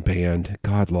was one band,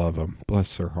 God love them,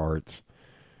 bless their hearts.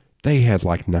 They had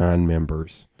like 9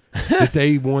 members. That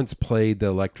they once played the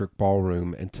Electric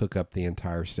Ballroom and took up the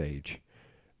entire stage.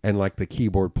 And like the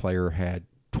keyboard player had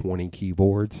 20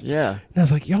 keyboards. Yeah. And I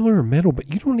was like, y'all are a metal,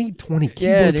 but you don't need 20 keyboards.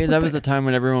 Yeah, dude, that was the time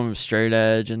when everyone was straight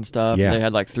edge and stuff. Yeah. They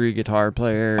had like 3 guitar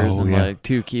players and like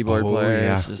 2 keyboard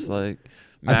players. Just like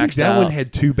maxed I think that out. one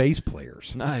had 2 bass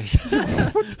players. Nice.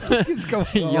 What the fuck is going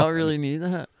on? Y'all really need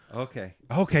that?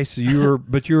 Okay, so you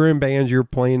were in bands, you were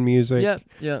playing music?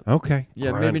 Yeah. Okay.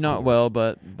 Yeah, maybe not well,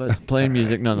 but playing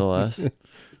music nonetheless.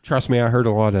 Trust me, I heard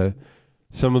a lot of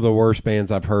some of the worst bands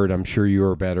I've heard. I'm sure you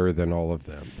are better than all of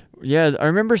them. Yeah, I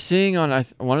remember seeing on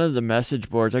one of the message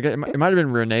boards, it might have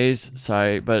been Renee's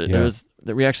site, but it was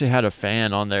that we actually had a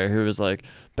fan on there who was like,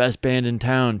 best band in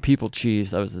town, People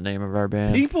Cheese. That was the name of our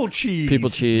band. People Cheese. People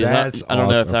Cheese. That's I don't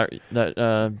know if awesome.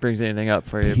 that brings anything up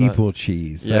for you. People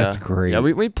Cheese. That's great. Yeah,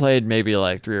 we played maybe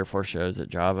like 3 or 4 shows at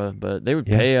Java, but they would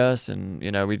pay us, and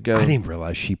we'd go. I didn't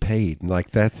realize she paid.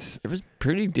 Like it was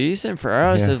pretty decent for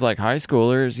us as like high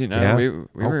schoolers.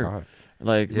 We were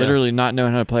literally not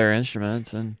knowing how to play our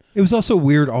instruments, and it was also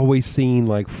weird always seeing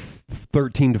like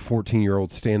 13 to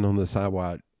 14-year-olds stand on the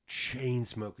sidewalk chain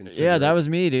smoking cigarettes. Yeah, that was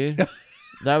me, dude.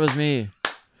 That was me.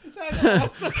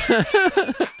 That's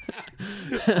awesome.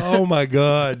 Oh my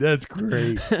God, that's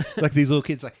great. Like these little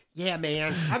kids, like, yeah,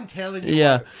 man, I'm telling you.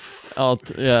 Yeah,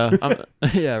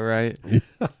 yeah, right.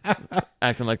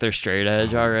 Acting like they're straight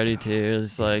edge already too.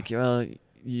 It's like, well,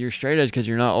 you're straight edge because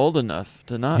you're not old enough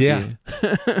to not be.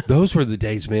 Those were the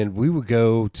days, man. We would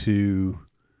go to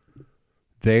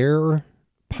their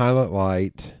Pilot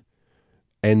Light,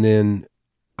 and then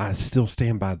I still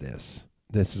stand by this.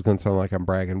 This is going to sound like I'm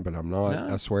bragging, but I'm not.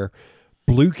 No. I swear.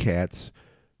 Blue Cats,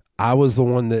 I was the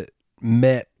one that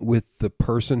met with the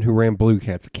person who ran Blue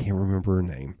Cats. I can't remember her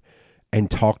name.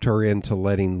 And talked her into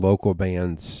letting local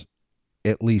bands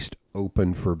at least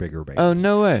open for bigger bands. Oh,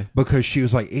 no way. Because she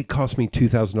was like, it cost me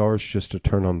 $2,000 just to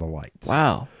turn on the lights.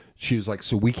 Wow. She was like,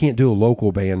 so we can't do a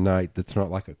local band night that's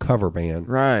not like a cover band.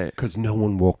 Right. Because no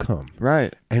one will come.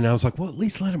 Right. And I was like, well, at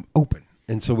least let them open.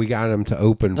 And so we got them to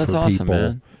open for awesome, people.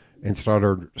 Man. And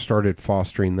started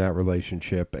fostering that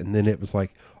relationship. And then it was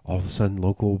like, all of a sudden,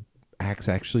 local acts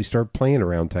actually started playing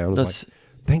around town. Like,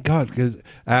 thank God, because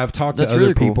I've talked to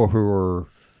other people who are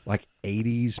like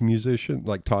 80s musicians,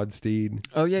 like Todd Steed.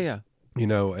 Oh, yeah.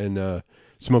 And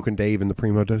Smoking Dave and the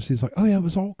Primo Dose. He's like, oh, yeah, it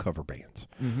was all cover bands.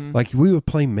 Mm-hmm. Like, we would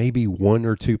play maybe 1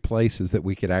 or 2 places that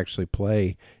we could actually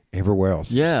play Everywhere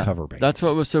else, yeah, cover bands. That's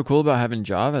what was so cool about having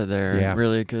Java there. Yeah.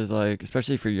 Really, because like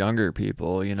especially for younger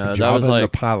people, you know, Java that was and like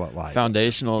the Pilot Light.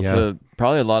 foundational to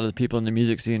probably a lot of the people in the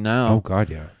music scene now. Oh God,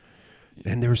 yeah.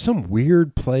 And there was some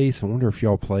weird place. I wonder if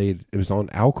y'all played. It was on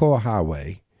Alcoa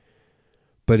Highway,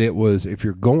 but it was if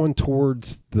you're going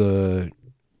towards the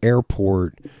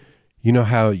airport. You know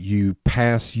how you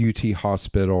pass UT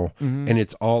Hospital and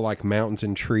it's all like mountains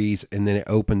and trees, and then it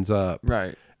opens up,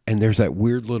 right? And there's that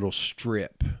weird little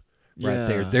strip right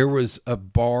there. There was a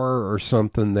bar or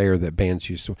something there that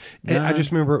bands used to. And I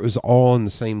just remember it was all on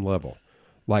the same level.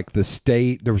 Like the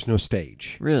stage, there was no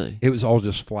stage. Really? It was all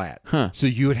just flat. Huh. So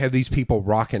you would have these people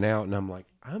rocking out, and I'm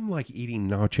like eating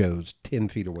nachos 10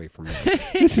 feet away from me.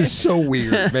 This is so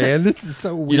weird, man. This is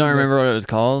so weird. You don't remember what it was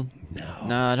called?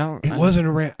 No, I don't. It wasn't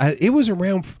around. It was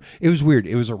around. It was weird.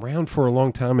 It was around for a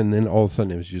long time, and then all of a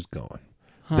sudden it was just gone.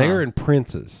 Huh. They're in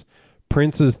Prince's,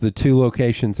 the 2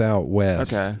 locations out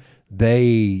west. Okay.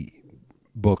 They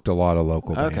booked a lot of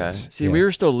local bands. Okay. See, we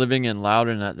were still living in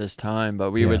Loudon at this time,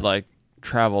 but we would like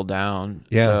travel down.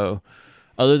 Yeah. So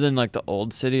other than like the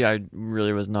old city, I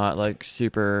really was not like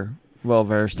super well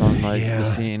versed on like the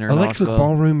scene or Electric Knoxville.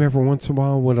 Ballroom every once in a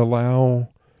while would allow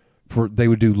they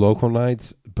would do local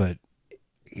nights, but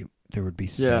there would be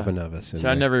 7 of us in See,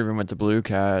 there. I never even went to Blue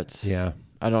Cats. Yeah.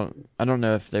 I don't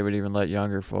know if they would even let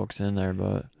younger folks in there,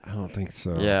 but I don't think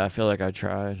so. yeah, I feel like I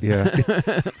tried. Yeah.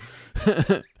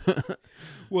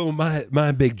 Well,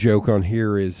 my big joke on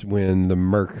here is when the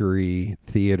Mercury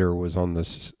Theater was on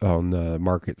the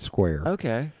Market Square.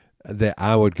 Okay. That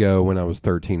I would go when I was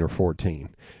 13 or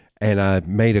 14, and I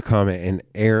made a comment. And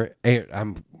Aaron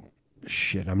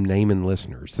I'm naming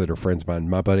listeners that are friends of mine.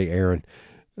 My buddy Aaron,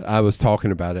 I was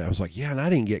talking about it. I was like, yeah, and I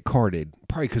didn't get carded,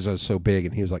 probably because I was so big.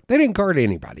 And he was like, they didn't card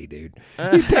anybody, dude.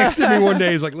 He texted me one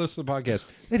day. He's like, listen to the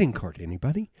podcast. They didn't card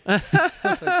anybody. I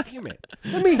was like, damn it.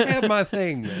 Let me have my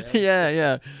thing, man.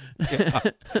 Yeah.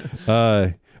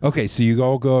 Okay, so you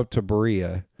all go up to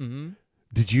Berea. Mm-hmm.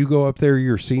 Did you go up there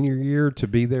your senior year to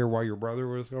be there while your brother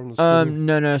was going to school?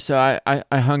 No. So I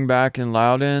hung back in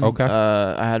Loudon. Okay.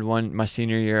 I had my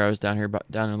senior year. I was down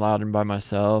in Loudon by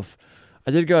myself. I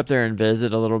did go up there and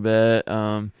visit a little bit.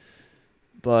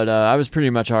 But I was pretty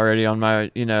much already on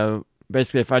my,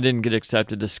 basically if I didn't get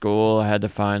accepted to school, I had to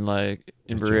find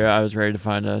in Berea, I was ready to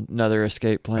find another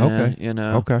escape plan,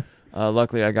 Okay.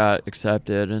 Luckily I got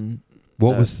accepted. And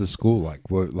what was the school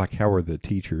like? How were the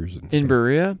teachers and stuff? In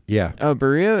Berea? Yeah. Oh,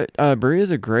 Berea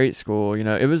is a great school.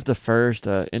 It was the first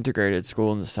integrated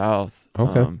school in the South.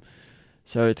 Okay.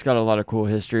 So it's got a lot of cool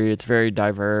history. It's very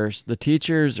diverse. The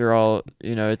teachers are all,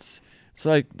 it's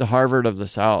like the Harvard of the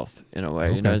South in a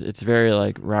way. Okay. It's very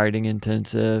like writing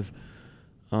intensive.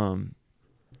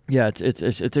 Yeah,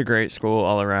 it's a great school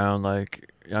all around.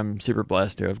 Like I'm super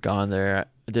blessed to have gone there.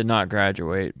 I did not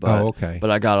graduate, but but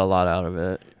I got a lot out of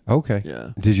it. Okay.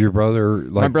 Yeah. Did your brother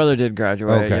My brother did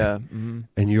graduate. Okay. Yeah. Mm-hmm.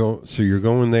 And so you're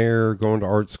going to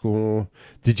art school.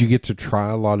 Did you get to try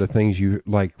a lot of things?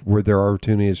 Were there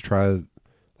opportunities to try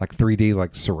like 3D,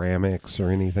 like ceramics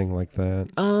or anything like that?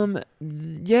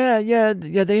 Yeah.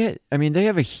 They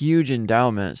have a huge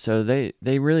endowment, so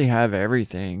they really have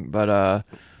everything. But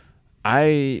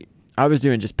I was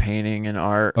doing just painting and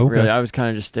art. Okay. Really, I was kind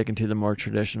of just sticking to the more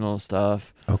traditional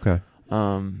stuff. Okay.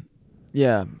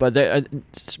 Yeah, but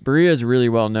Berea is really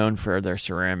well known for their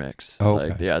ceramics.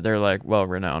 Okay. They're like well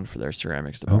renowned for their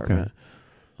ceramics department.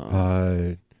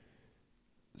 Okay.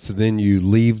 So then you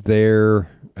leave there.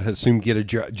 I assume get a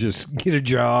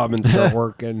job and start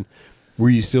working. Were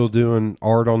you still doing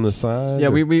art on the side? Yeah,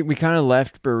 we kind of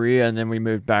left Berea and then we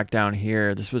moved back down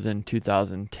here. This was in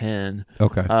 2010.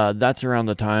 Okay. That's around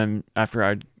the time after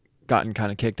I'd gotten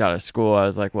kind of kicked out of school. I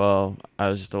was like, well, I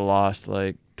was just a lost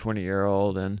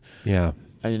 20-year-old, and yeah,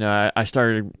 I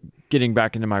started getting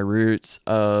back into my roots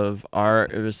of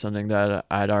art. It was something that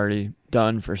I'd already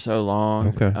done for so long.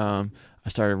 Okay. I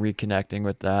started reconnecting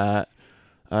with that.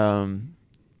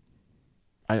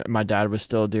 My dad was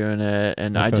still doing it,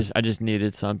 and Okay. I just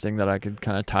needed something that I could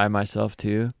kind of tie myself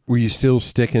to. Were you still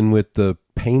sticking with the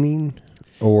painting,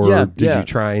 or did you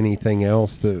try anything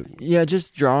else? Yeah,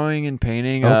 just drawing and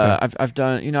painting. Okay. I've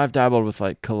done, I've dabbled with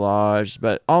collage,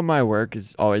 but all my work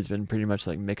has always been pretty much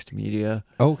mixed media.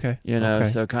 Okay. Okay.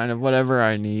 So kind of whatever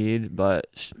I need,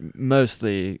 but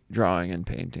mostly drawing and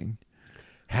painting.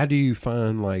 How do you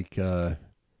find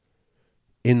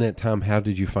in that time? How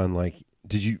did you find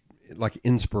did you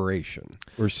inspiration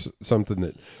or something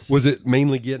that was it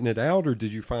mainly getting it out, or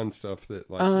did you find stuff that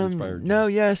inspired you? No,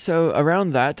 yeah. So around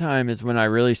that time is when I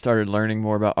really started learning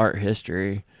more about art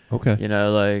history. Okay.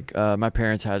 My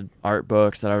parents had art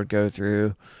books that I would go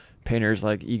through, painters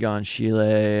like Egon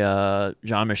Schiele,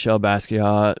 Jean-Michel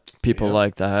Basquiat, people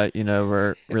like that,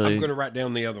 were really... I'm going to write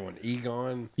down the other one.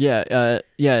 Egon? Yeah,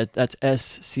 that's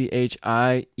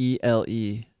Schiele.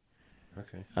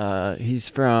 Okay. He's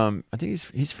from, I think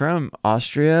he's from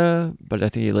Austria, but I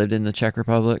think he lived in the Czech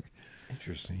Republic.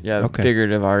 Interesting. Yeah,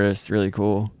 figurative artist, really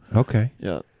cool. Okay.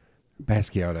 Yeah.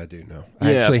 Basquiat, I do know.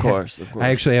 Of course. I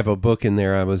actually have a book in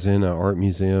there. I was in an art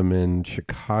museum in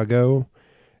Chicago,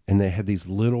 and they had these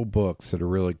little books that are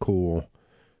really cool.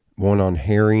 One on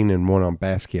herring and one on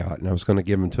Basquiat, and I was going to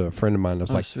give them to a friend of mine. I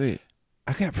was like, sweet.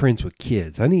 I got friends with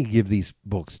kids. I need to give these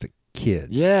books to kids.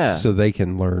 Yeah. So they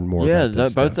can learn more about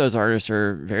this both stuff. those artists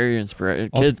are very inspiring.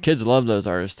 Kids love those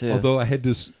artists, too. Although I had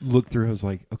to look through, I was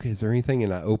like, okay, is there anything?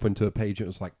 And I opened to a page, and it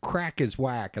was like, crack is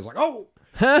whack. I was like, oh,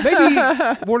 maybe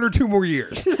 1 or 2 more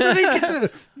years. Let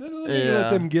me let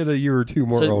them get a year or two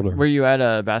more older. Were you at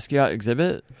a Basquiat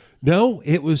exhibit? No,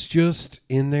 it was just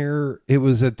in there. It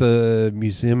was at the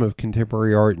Museum of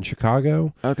Contemporary Art in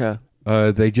Chicago. Okay.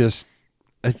 They just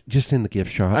in the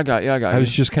gift shop. I got you. I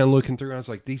was just kind of looking through. I was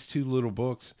like, these 2 little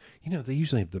books. They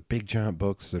usually have the big giant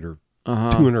books that are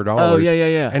 $200. Oh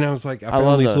yeah. And I was like, I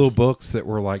found these little books that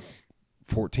were like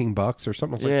 $14 or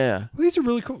something. I was like, well, these are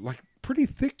really cool. Like pretty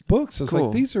thick books. I was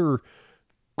like, these are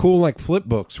cool, like flip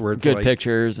books where it's good like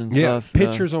pictures and stuff.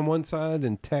 Pictures on one side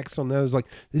and text on those. Like,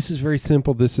 this is very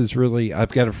simple. This is really. I've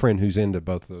got a friend who's into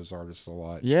both of those artists a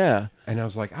lot. Yeah. And I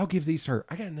was like, I'll give these to her.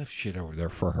 I got enough shit over there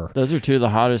for her. Those are 2 of the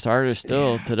hottest artists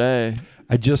still today.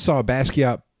 I just saw a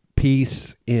Basquiat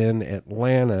piece in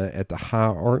Atlanta at the High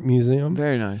Art Museum.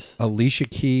 Very nice. Alicia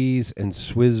Keys and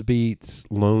Swizz Beatz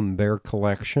loaned their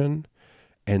collection,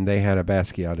 and they had a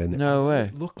Basquiat in it. No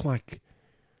way. It looked like,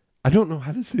 I don't know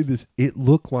how to say this. It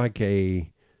looked like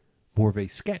more of a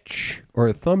sketch or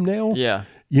a thumbnail. Yeah.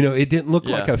 It didn't look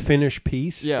like a finished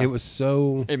piece. Yeah. It was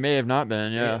so... It may have not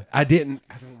been, yeah. I don't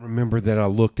remember that I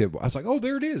looked at... I was like, oh,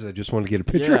 there it is. I just want to get a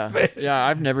picture of it. Yeah,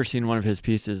 I've never seen one of his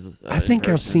pieces. I think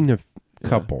I've seen a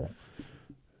couple.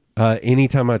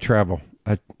 Anytime I travel,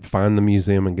 I find the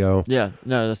museum and go. Yeah,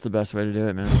 no, that's the best way to do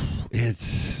it, man.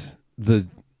 It's the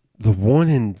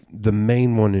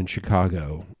main one in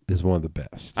Chicago is one of the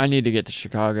best. I need to get to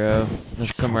Chicago.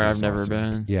 That's somewhere I've never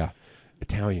been. Yeah.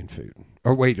 Italian food.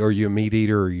 Or wait, are you a meat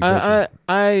eater or are you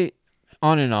I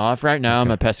on and off. Right now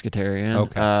I'm a pescatarian.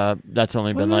 Okay. That's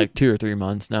only been like 2 or 3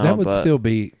 months now. That would still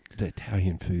be the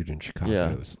Italian food in Chicago.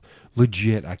 Yeah.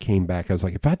 Legit, I came back. I was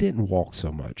like, if I didn't walk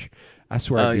so much, I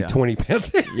swear I'd be 20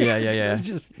 pounds. Yeah.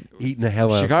 Just eating the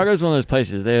hell out. Chicago's one of those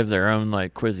places. They have their own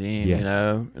like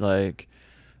cuisine, like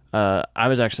I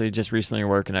was actually just recently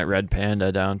working at Red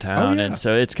Panda downtown, and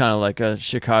so it's kind of like a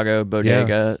Chicago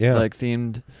bodega like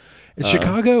themed.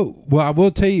 Chicago, well, I will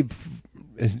tell you,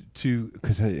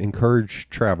 because I encourage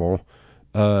travel,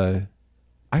 I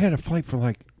got a flight for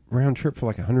like round trip for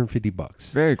like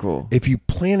 $150. Very cool. If you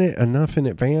plan it enough in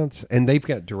advance, and they've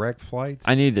got direct flights.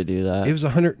 I need to do that. It was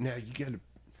 $100. Now you got to.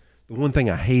 The one thing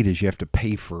I hate is you have to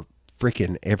pay for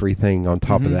freaking everything on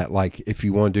top of that. Like if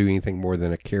you want to do anything more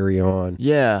than a carry-on.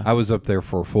 Yeah. I was up there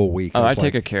for a full week. I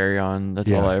take a carry-on.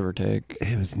 That's all I ever take.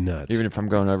 It was nuts. Even if I'm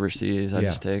going overseas, I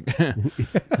just take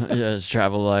it's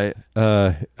travel light.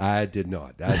 I did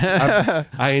not.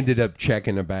 I ended up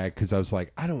checking a bag because I was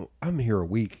like, I'm here a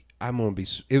week. I'm going to be,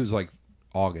 it was like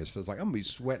August. I was like, I'm going to be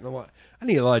sweating a lot. I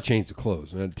need a lot of change of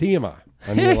clothes. And TMI.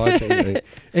 I need a lot of change.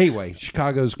 Anyway,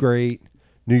 Chicago's great.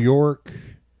 New York,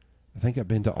 I think I've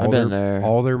been to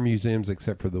all their museums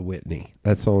except for the Whitney.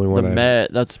 That's the only one. The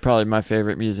Met, that's probably my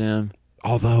favorite museum.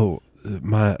 Although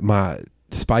my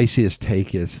spiciest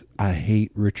take is I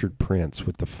hate Richard Prince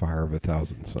with the Fire of a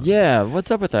Thousand Suns. Yeah,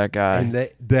 what's up with that guy? And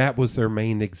that was their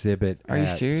main exhibit. Are you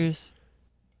serious?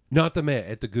 Not the Met,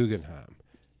 at the Guggenheim.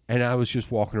 And I was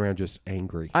just walking around just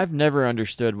angry. I've never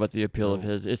understood what the appeal of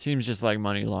his. It seems just like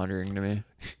money laundering to me.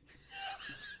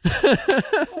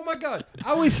 Oh my God.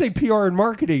 I always say PR and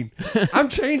marketing. I'm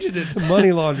changing it to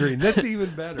money laundering. That's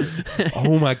even better.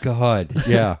 Oh my God.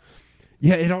 Yeah.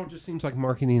 Yeah, it all just seems like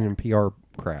marketing and PR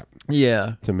crap.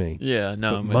 Yeah. To me. Yeah,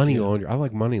 no. But money laundering. I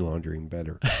like money laundering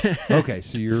better. Okay,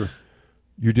 so you're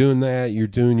doing that, you're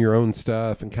doing your own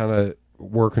stuff and kind of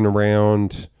working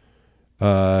around.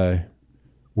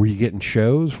 Were you getting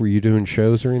shows? Were you doing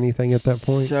shows or anything at that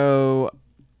point? So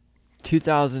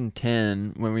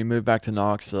 2010, when we moved back to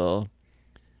Knoxville,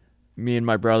 me and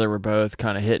my brother were both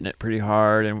kind of hitting it pretty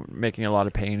hard and making a lot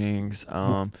of paintings.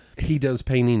 He does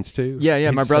paintings too?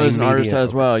 Yeah. My brother's an artist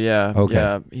as well. Yeah.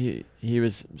 Okay. Yeah. He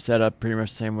was set up pretty much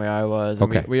the same way I was.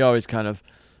 Okay. We always kind of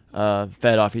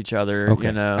fed off each other. Okay.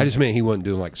 You know. I just meant he wasn't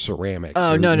doing like ceramics.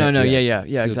 Oh, no. Yeah,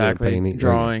 exactly. Painting.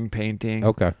 Drawing, painting.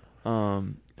 Okay.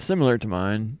 Similar to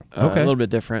mine. Okay. A little bit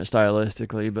different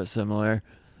stylistically, but similar.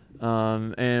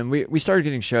 And we started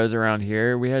getting shows around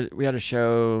here. We had a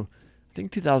show, I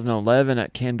think 2011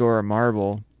 at Candora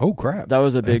Marble. Oh crap! That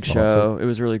was a big That's show. awesome. It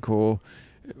was really cool.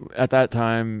 At that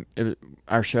time,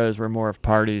 our shows were more of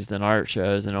parties than art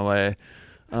shows in a way.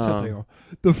 That's how they are.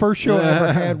 The first show I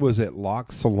ever had was at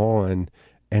Lock Salon,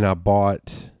 and I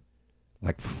bought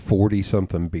like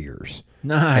 40-something beers.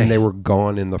 Nice. And they were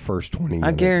gone in the first 20 minutes.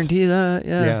 I guarantee that.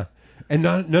 Yeah. Yeah. And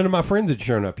none of my friends had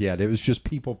shown up yet. It was just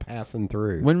people passing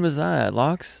through. When was that?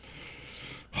 Locks?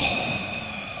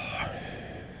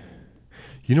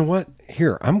 You know what?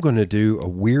 Here, I'm going to do a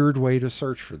weird way to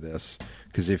search for this.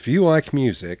 Because if you like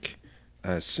music,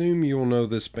 I assume you'll know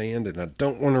this band. And I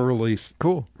don't want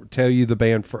to tell you the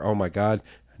band for, oh my God,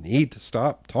 I need to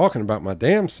stop talking about my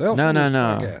damn self. No.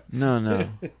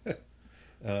 There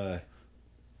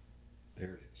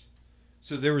it is.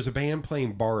 So there was a band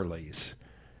playing Barley's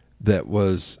that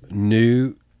was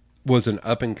new, was an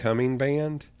up and coming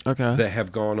band. Okay. That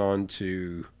have gone on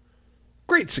to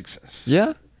great success.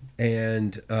 Yeah.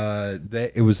 And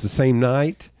it was the same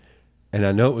night. And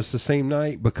I know it was the same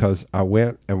night because I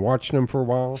went and watched them for a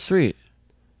while. Sweet.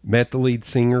 Met the lead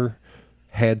singer.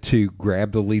 Had to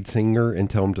grab the lead singer and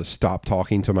tell him to stop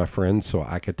talking to my friends so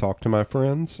I could talk to my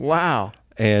friends. Wow.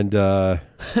 And damn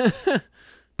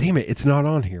it, it's not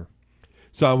on here.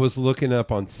 So I was looking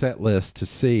up on Setlist to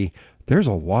see. There's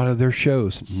a lot of their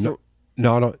shows.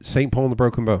 Not on St. Paul and the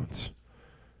Broken Bones.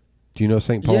 Do you know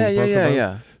St. Paul and the Broken Bones?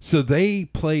 Yeah. So they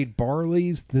played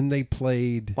Barley's, then they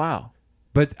played... Wow.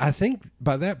 But I think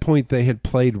by that point they had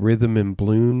played Rhythm and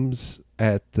Blooms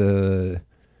at the...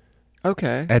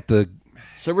 Okay.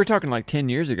 So we're talking like 10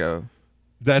 years ago.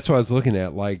 That's what I was looking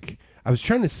at. Like, I was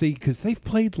trying to see, because they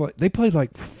played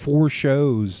like 4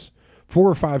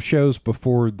 or 5 shows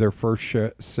before their first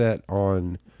set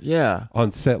on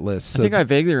Setlist. So I think I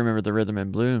vaguely remember the Rhythm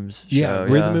and Blooms show. Yeah,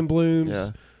 Rhythm and Blooms.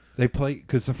 Yeah. They played,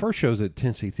 because the first show's at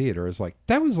Tennessee Theater. It's like,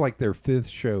 that was like their 5th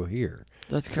show here.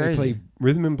 That's So crazy. they played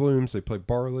Rhythm and Blooms. They played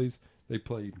Barley's. They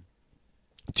played...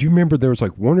 Do you remember there was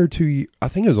like 1 or 2, I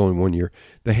think it was only 1 year,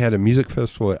 they had a music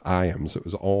festival at Iams. It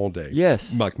was all day.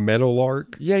 Yes. Like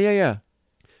Meadowlark. Yeah.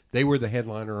 They were the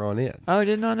headliner on it. Oh, I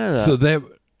did not know that. So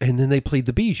and then they played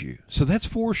the Bijou. So that's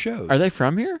 4 shows. Are they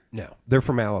from here? No, they're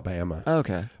from Alabama. Oh,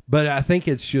 okay. But I think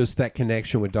it's just that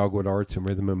connection with Dogwood Arts and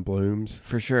Rhythm and Blooms.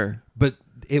 For sure. But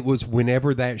it was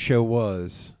whenever that show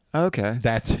was. Okay.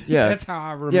 That's how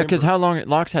I remember. Yeah, because how long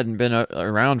Locks hadn't been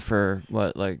around for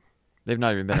what, like, they've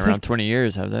not even been around 20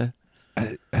 years, have they?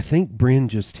 I think Bryn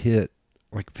just hit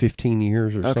like 15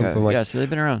 years or something like that. Yeah, so they've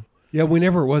been around. Yeah,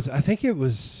 whenever it was. I think it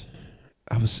was,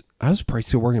 I was probably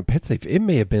still working at Pet Safe. It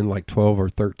may have been like 12 or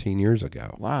 13 years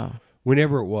ago. Wow.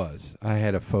 Whenever it was, I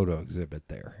had a photo exhibit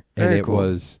there. Very and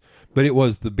cool. But it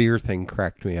was the beer thing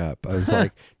cracked me up. I was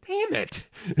like, damn it.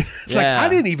 It's like, I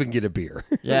didn't even get a beer.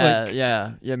 Yeah, like,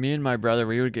 yeah. Me and my brother,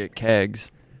 we would get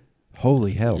kegs.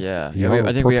 Holy hell. Yeah.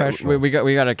 I think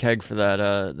we got a keg for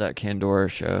that Candora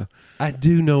show. I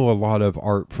do know a lot of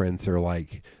art friends that are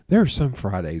like, there are some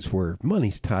Fridays where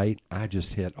money's tight. I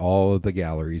just hit all of the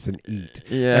galleries and eat.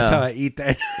 Yeah. That's how I eat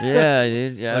that. Yeah,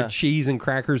 dude. Yeah. Like cheese and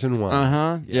crackers and wine.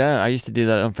 Uh-huh. Yeah, I used to do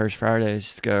that on First Fridays.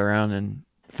 Just go around and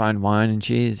find wine and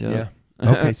cheese. Yeah.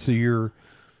 Okay, so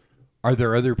are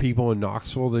there other people in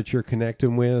Knoxville that you're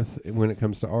connecting with when it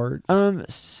comes to art?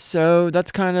 So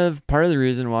that's kind of part of the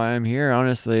reason why I'm here,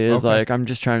 honestly, is like I'm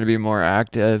just trying to be more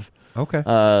active. Okay.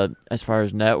 As far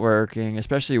as networking,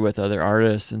 especially with other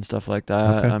artists and stuff like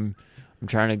that. Okay. I'm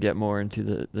trying to get more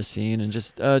into the scene and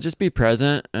just be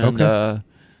present and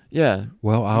yeah.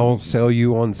 Well, I'll sell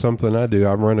you on something I do.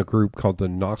 I run a group called the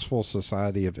Knoxville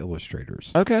Society of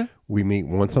Illustrators. Okay. We meet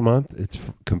once a month. It's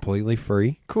completely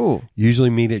free. Cool. Usually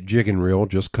meet at Jig and Reel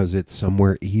just because it's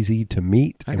somewhere easy to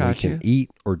meet. I and got we can you.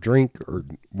 eat or drink or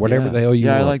whatever the hell you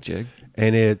want. Yeah, I like Jig.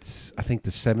 And it's, I think,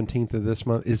 the 17th of this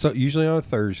month. It's usually on a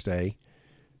Thursday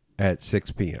at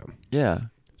 6 p.m. Yeah.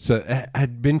 So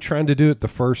I'd been trying to do it the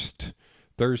first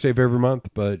Thursday of every month,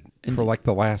 but for like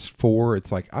the last 4,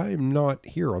 it's like, I'm not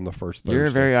here on the first Thursday. You're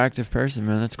a very active person,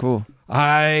 man. That's cool.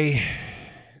 I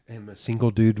am a single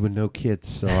dude with no kids,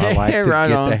 so I like to Right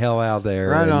get on. the hell out there.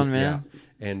 Right on, man.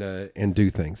 Yeah, and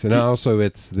do things. And also,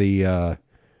 it's the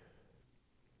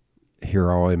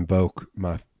here I'll invoke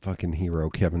my fucking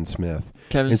hero, Kevin Smith.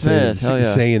 Kevin Smith, hell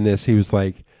yeah. Saying this, he was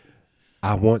like,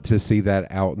 I want to see that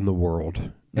out in the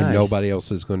world. And Nice. nobody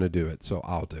else is going to do it, so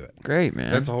I'll do it. Great,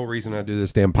 man. That's the whole reason I do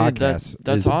this damn Dude, podcast.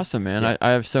 that's awesome, man. Yeah.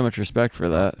 I have so much respect for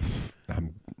that.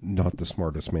 not the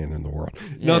smartest man in the world.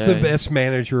 Yeah. Not the best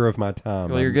manager of my time.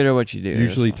 Well, you're good at what you do.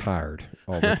 Usually tired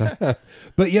all the time.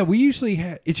 But yeah, we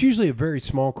usually it's usually a very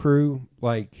small crew.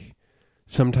 Like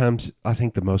sometimes I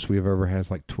think the most we've ever had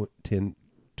is like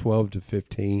 12 to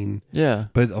 15. Yeah.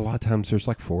 But a lot of times there's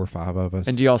like 4 or 5 of us.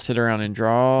 And do y'all sit around and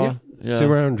draw? Yeah. Sit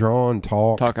around and draw and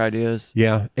talk. Talk ideas.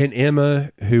 Yeah. And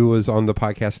Emma, who was on the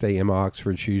podcast today, Emma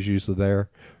Oxford, she's usually there.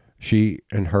 She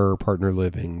and her partner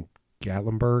live in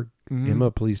Gatlinburg. Mm-hmm.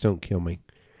 Emma, please don't kill me.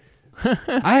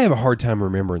 I have a hard time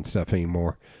remembering stuff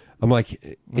anymore. I'm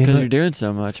like, because you're doing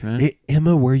so much, man.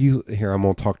 Emma, where you... Here, I'm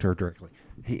going to talk to her directly.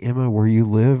 Hey, Emma, where you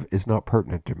live is not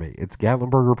pertinent to me. It's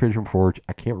Gatlinburg or Pigeon Forge.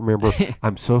 I can't remember.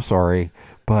 I'm so sorry,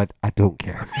 but I don't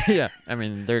care. Yeah, I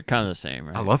mean, they're kind of the same,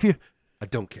 right? I love you. I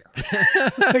don't care.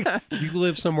 You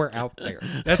live somewhere out there.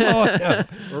 That's all I know.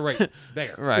 Or right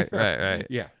there. Right.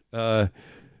 Yeah.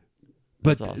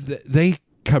 But awesome. They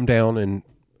come down and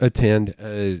attend,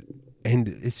 and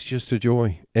it's just a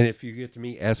joy. And if you get to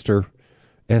meet Esther's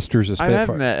a Spitfire. I have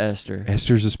met Esther.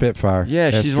 Esther's a Spitfire. Yeah,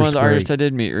 she's one of the artists I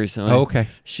did meet recently. Oh, okay.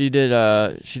 She did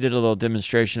a little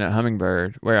demonstration at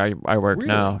Hummingbird where I work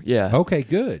now. Yeah. Okay,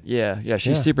 good. Yeah.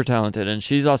 She's super talented, and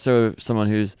she's also someone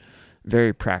who's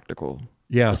very practical.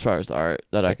 Yeah. As far as the art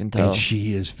that I can tell. And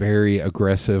she is very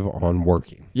aggressive on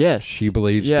working. Yes. She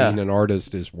believes being an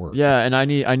artist is work. Yeah, and I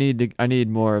need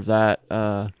more of that.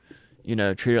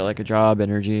 Treat it like a job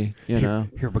energy. Here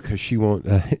because she won't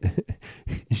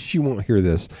hear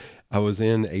this. I was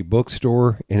in a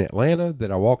bookstore in Atlanta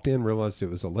that I walked in, realized it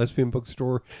was a lesbian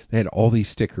bookstore. They had all these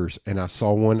stickers, and I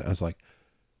saw one. I was like,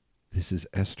 "This is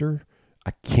Esther.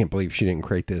 I can't believe she didn't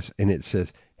create this." And it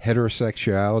says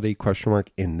heterosexuality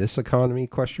in this economy ?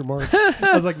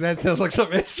 I was like, that sounds like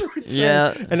something Esther would say.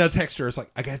 Yeah. And I text her, I was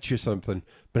like, I got you something,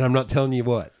 but I'm not telling you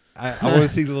what. I want to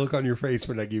see the look on your face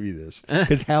when I give you this.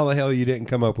 Because how the hell you didn't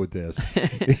come up with this?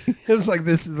 It was like,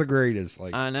 this is the greatest.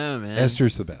 Like, I know, man.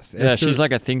 Esther's the best. Yeah, she's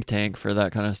like a think tank for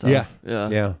that kind of stuff.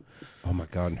 Yeah. Oh my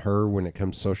God, and her, when it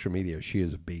comes to social media, she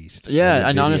is a beast. Yeah,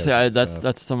 and honestly,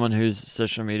 that's someone who's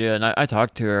social media, and I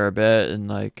talked to her a bit, and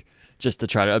like just to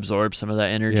try to absorb some of that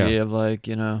energy of like,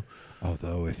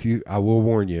 Although I will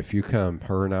warn you, if you come,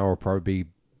 her and I will probably be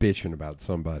bitching about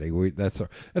somebody. That's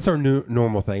our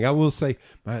normal thing. I will say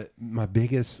my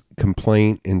biggest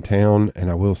complaint in town, and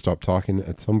I will stop talking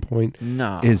at some point,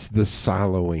 is the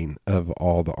siloing of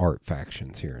all the art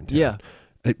factions here in town. Yeah.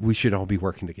 We should all be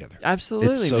working together.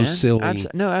 Absolutely, it's so man. silly.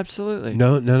 No, absolutely.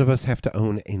 No, none of us have to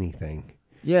own anything.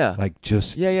 Yeah. Like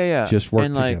just yeah. Just work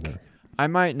and together. Like, I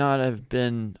might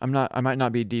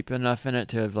not be deep enough in it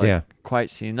to have quite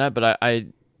seen that, but I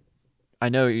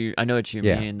know what you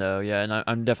mean though. Yeah, and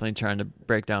I'm definitely trying to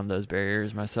break down those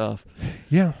barriers myself.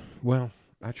 Yeah. Well,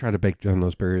 I try to break down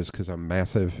those barriers because I'm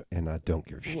massive and I don't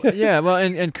give a shit. Yeah, well,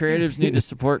 and creatives need to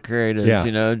support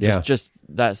creatives. Just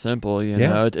that simple.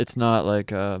 It's not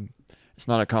like it's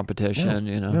not a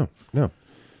competition. No.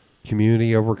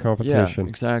 Community over competition. Yeah,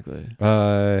 exactly.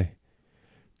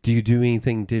 Do you do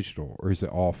anything digital or is it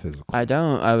all physical? I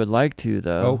don't. I would like to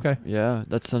though. Okay. Yeah,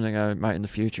 that's something I might in the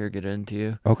future get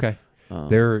into. Okay.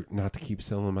 They're not to keep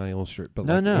selling my Illustrator, but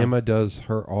Emma does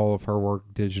all of her work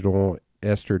digital.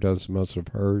 Esther does most of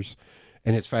hers,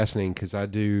 and it's fascinating because I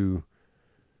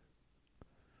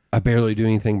barely do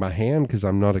anything by hand because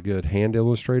I'm not a good hand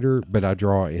illustrator, but I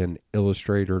draw in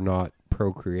Illustrator, not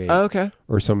Procreate. Oh, okay.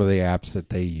 Or some of the apps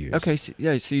that they use. Okay, so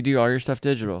you do all your stuff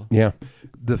digital. Yeah.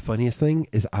 The funniest thing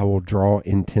is I will draw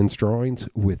intense drawings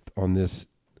on this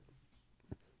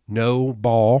no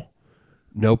ball,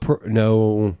 no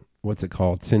what's it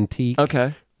called? Cintiq.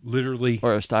 Okay. Literally.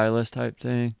 Or a stylus type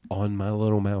thing. On my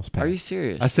little mouse pad. Are you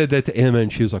serious? I said that to Emma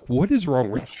and she was like, what is wrong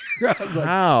with you? I was like,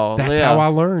 how? That's how I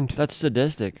learned. That's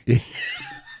sadistic.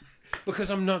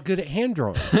 Because I'm not good at hand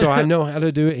drawing. So I know how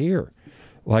to do it here.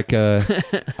 Like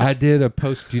I did a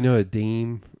post, do you know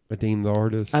Adeem the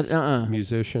artist,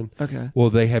 musician? Okay. Well,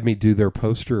 they had me do their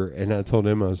poster and I told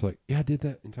Emma, I was like, yeah, I did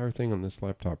that entire thing on this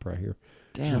laptop right here.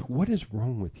 Damn. She's like, what is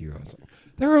wrong with you? I was like,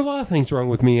 there are a lot of things wrong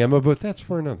with me, Emma, but that's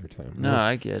for another time. No,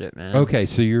 I get it, man. Okay,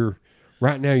 so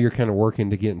right now you're kind of working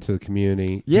to get into the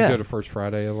community. Yeah. Do you go to First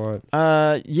Friday a lot?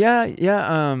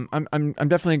 Yeah. I'm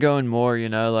definitely going more.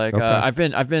 Okay.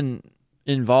 I've been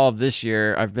involved this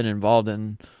year. I've been involved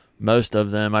in most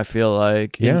of them. I feel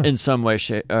like in some way,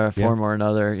 shape, form or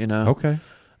another. Okay.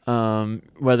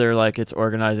 Whether like it's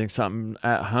organizing something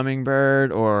at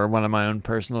Hummingbird or one of my own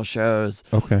personal shows.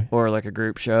 Okay. Or like a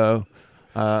group show.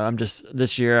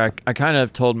 This year, I kind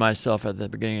of told myself at the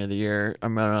beginning of the year,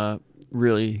 I'm going to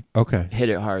really hit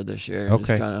it hard this year. And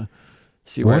just kind of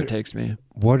see where it takes me.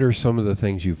 What are some of the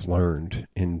things you've learned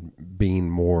in being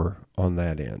more on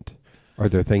that end? Are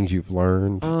there things you've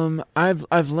learned?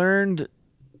 I've learned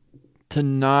to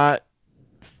not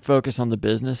focus on the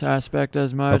business aspect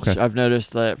as much. Okay. I've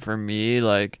noticed that for me,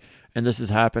 like, and this has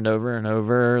happened over and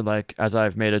over, like as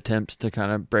I've made attempts to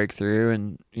kind of break through,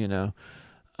 and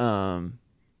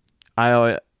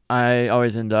I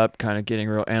always end up kind of getting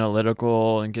real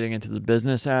analytical and getting into the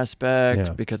business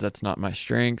aspect because that's not my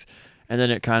strength. And then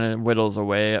it kind of whittles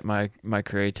away at my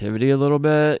creativity a little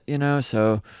bit,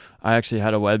 So I actually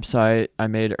had a website I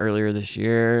made earlier this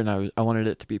year, and I wanted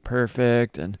it to be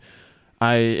perfect, and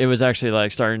it was actually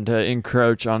like starting to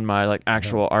encroach on my like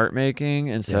actual art making,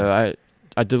 and so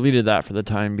I deleted that for the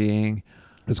time being.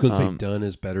 I was going to say done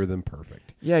is better than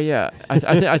perfect. Yeah.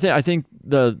 I think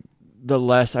the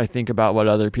less I think about what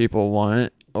other people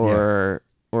want, or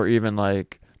even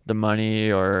like the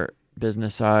money or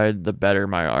business side, the better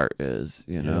my art is,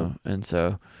 And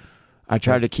so I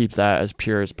try to keep that as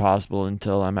pure as possible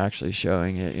until I'm actually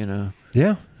showing it,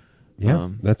 Yeah.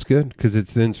 That's good, because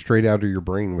it's then straight out of your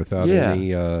brain without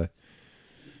any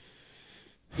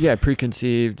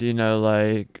preconceived,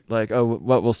 like, oh,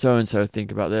 what will so and so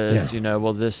think about this?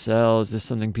 Will this sell? Is this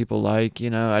something people like?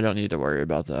 I don't need to worry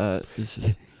about that. It's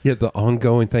just the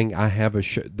ongoing thing. I have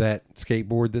that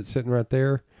skateboard that's sitting right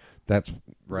there. That's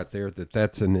right there.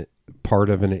 That's an part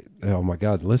of an. Oh my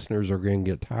God, listeners are going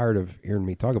to get tired of hearing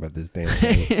me talk about this damn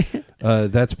thing.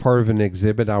 That's part of an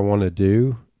exhibit I want to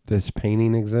do. This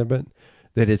painting exhibit.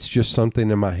 That it's just something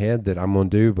in my head that I'm going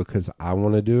to do because I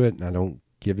want to do it, and I don't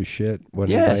give a shit what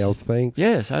anybody else thinks.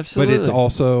 Yes, absolutely. But it's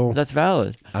also that's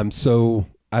valid.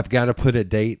 I've got to put a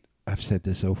date. I've said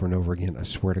this over and over again. I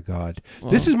swear to God.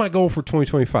 Well, this is my goal for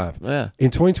 2025. Yeah.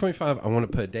 In 2025, I want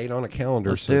to put a date on a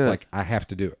calendar. So it's like I have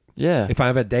to do it. Yeah. If I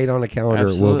have a date on a calendar,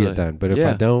 it will get done. But if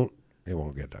I don't, it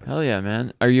won't get done. Hell yeah,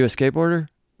 man. Are you a skateboarder?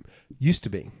 Used to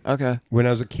be. Okay. When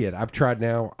I was a kid. I've tried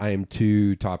now. I am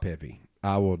too top heavy.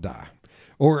 I will die.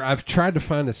 Or I've tried to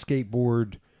find a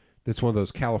skateboard that's one of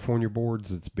those California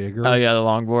boards that's bigger. Oh, yeah, the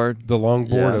longboard. The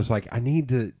longboard. Yeah. I was like,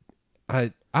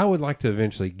 I would like to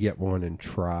eventually get one and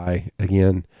try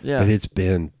again. Yeah. But it's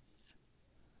been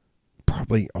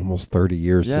probably almost 30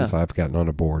 years since I've gotten on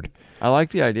a board. I like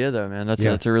the idea, though, man.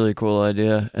 That's a really cool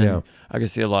idea. And I can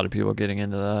see a lot of people getting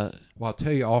into that. Well, I'll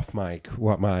tell you off mic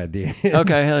what my idea is.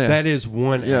 Okay, hell yeah. That is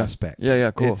one aspect.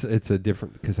 Yeah, cool. It's a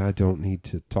different, because I don't need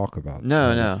to talk about it.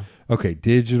 No. Okay,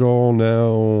 digital,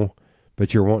 no.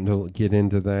 But you're wanting to get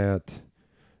into that.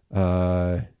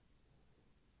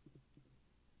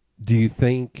 Do you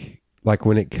think, like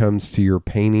when it comes to your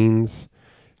paintings,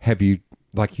 have you,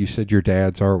 like you said, your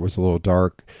dad's art was a little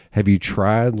dark. Have you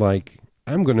tried, like,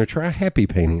 I'm going to try happy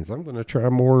paintings. I'm going to try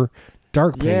more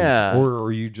dark paintings. Yeah. Or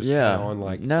are you just kind of on,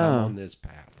 like, I'm on this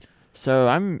path? So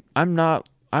I'm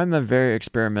a very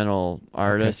experimental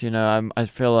artist. Okay. I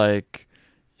feel like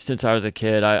since I was a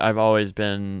kid, I've always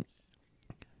been,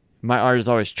 my art is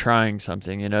always trying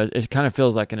something, it kind of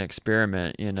feels like an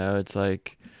experiment, it's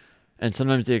like, and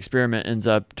sometimes the experiment ends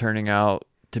up turning out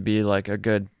to be like a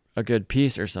good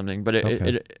piece or something, but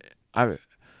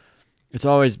it's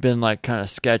always been like kind of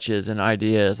sketches and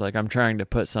ideas. Like I'm trying to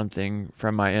put something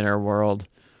from my inner world,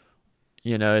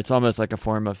 it's almost like a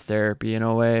form of therapy in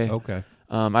a way. Okay.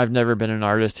 I've never been an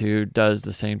artist who does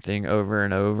the same thing over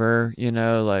and over,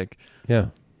 like, yeah.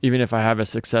 Even if I have a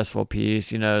successful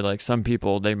piece, like some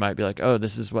people, they might be like, oh,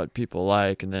 this is what people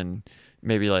like. And then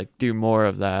maybe like do more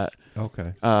of that.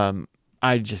 Okay.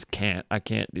 I just can't. I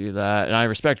can't do that. And I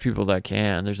respect people that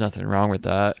can. There's nothing wrong with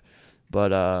that.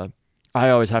 But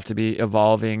I always have to be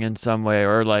evolving in some way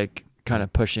or like kind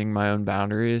of pushing my own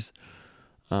boundaries.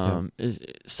 Is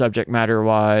subject matter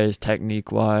wise,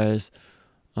 technique wise.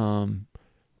 Do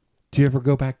you ever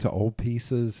go back to old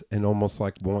pieces and almost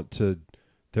like want to,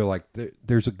 they're like,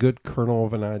 there's a good kernel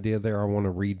of an idea there, I want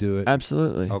to redo it?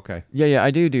 Absolutely. Okay. Yeah,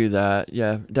 I do that.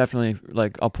 Yeah, definitely.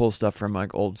 Like I'll pull stuff from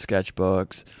like old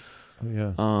sketchbooks. Oh,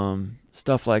 yeah.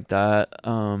 Stuff like that.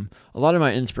 A lot of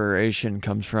my inspiration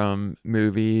comes from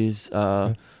movies,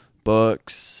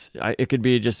 books. I could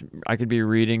be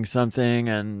reading something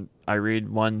and I read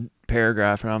one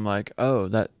paragraph and I'm like, oh,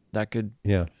 that could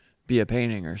be a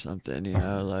painting or something,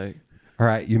 like. All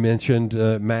right, you mentioned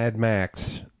Mad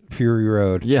Max, Fury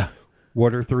Road. Yeah.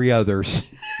 What are three others?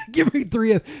 Give me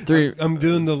three. I'm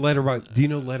doing the Letterbox. Do you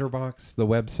know Letterbox, the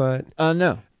website?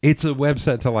 No. It's a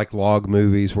website to like log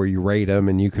movies where you rate them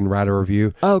and you can write a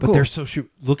review. Oh, cool. But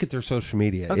look at their social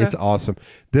media. Okay. It's awesome.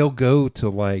 They'll go to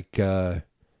like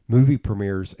movie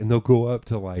premieres and they'll go up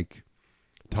to like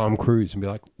Tom Cruise and be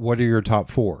like, "What are your top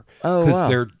 4?" Oh, wow.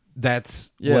 Because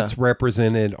that's what's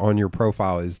represented on your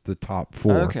profile is the top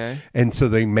 4. Okay. And so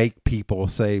they make people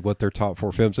say what their top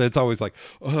 4 films. It's always like,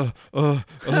 Yeah,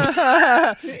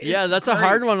 that's a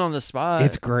hard one on the spot.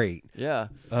 It's great. Yeah.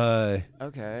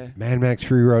 Okay. Mad Max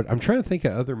Fury Road. I'm trying to think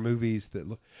of other movies that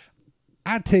look.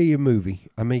 I tell you a movie.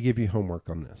 I may give you homework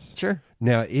on this. Sure.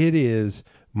 Now it is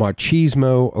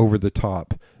machismo over the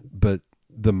top, but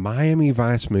the Miami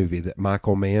Vice movie that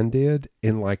Michael Mann did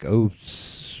in like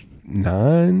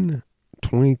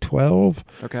 2012.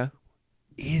 Okay.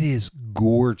 It is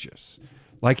gorgeous.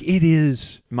 Like it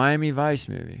is Miami Vice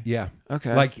movie. Yeah.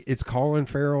 Okay. Like it's Colin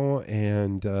Farrell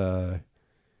and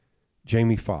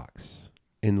Jamie Foxx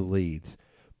in the leads.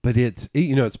 But it's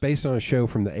it's based on a show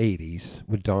from the 80s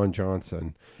with Don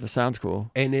Johnson. That sounds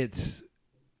cool. And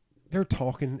they're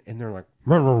talking and they're like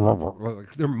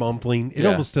they're mumbling. It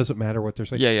almost doesn't matter what they're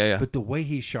saying. Yeah. But the way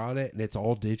he shot it and it's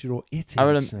all digital, it's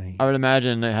insane. I would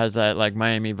imagine it has that like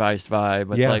Miami Vice vibe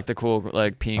with like the cool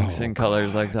like pinks and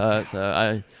colors like that.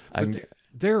 So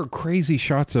there are crazy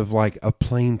shots of like a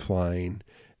plane flying,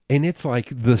 and it's like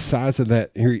the size of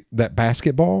that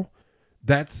basketball.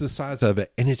 That's the size of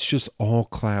it, and it's just all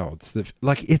clouds.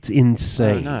 Like it's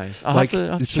insane. Oh, nice. I'll have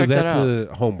to check that out. So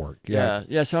that's a homework.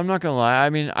 Yeah. So I'm not gonna lie. I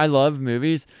mean, I love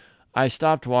movies. I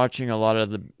stopped watching a lot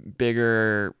of the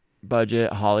bigger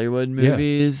budget Hollywood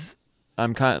movies. Yeah.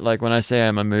 I'm kind of like when I say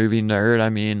I'm a movie nerd, I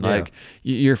mean like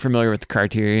you're familiar with the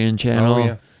Criterion Channel. Oh,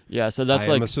 yeah. Yeah. So that's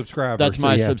I'm a subscriber. That's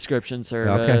my subscription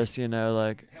service. Okay.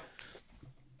 Like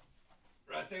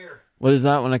right there. What is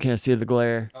that one? I can't see the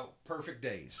glare. Oh. Perfect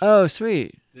Days. Oh,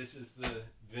 sweet. This is the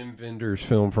Wim Wenders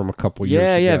film from a couple years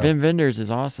ago. Yeah, Wim Wenders is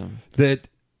awesome. That,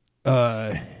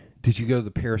 did you go to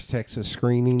the Paris, Texas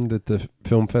screening that the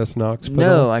Film Fest Knox put on?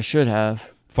 No, I should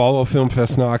have. Follow Film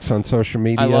Fest Knox on social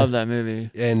media. I love that movie.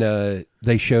 And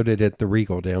they showed it at the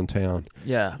Regal downtown.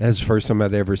 Yeah. That's the first time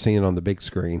I'd ever seen it on the big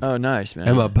screen. Oh, nice, man.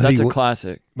 And my buddy That's a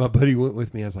classic. My buddy went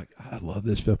with me. I was like, I love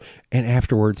this film. And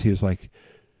afterwards, he was like,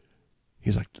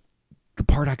 the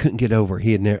part I couldn't get over,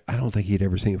 I don't think he'd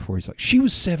ever seen it before. He's like, she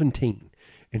was 17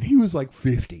 and he was like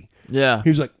 50. Yeah. He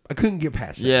was like, I couldn't get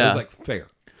past that. Yeah. I was like, fair.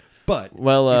 But it's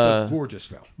a gorgeous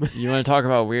film. You want to talk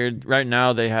about weird? Right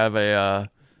now they have a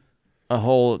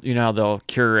whole, how they'll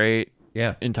curate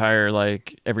entire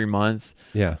like every month.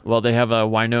 Yeah. Well, they have a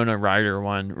Winona Ryder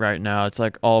one right now. It's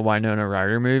like all Winona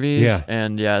Ryder movies. Yeah.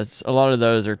 And it's a lot of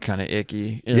those are kind of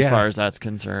icky as far as that's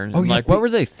concerned. Oh, yeah, like, what were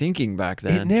they thinking back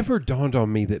then? It never dawned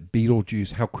on me that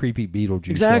how creepy Beetlejuice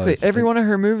exactly. was. Every one of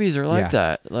her movies are like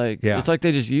that. Like, it's like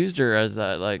they just used her as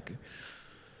that. Like,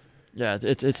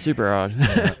 it's super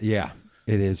odd. Yeah,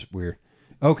 it is weird.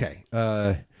 Okay.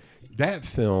 That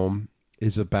film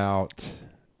is about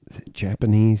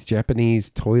Japanese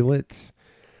toilets.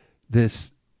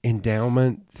 This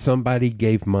endowment, somebody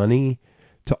gave money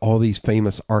to all these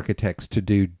famous architects to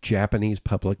do Japanese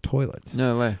public toilets.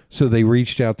 No way. So they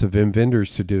reached out to Wim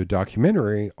Wenders to do a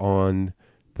documentary on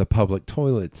the public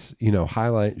toilets,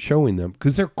 showing them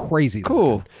because they're crazy. Cool.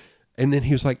 Looking. And then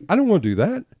he was like, I don't want to do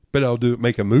that, but I'll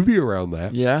make a movie around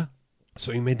that. Yeah.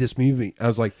 So he made this movie. I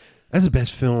was like, that's the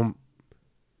best film.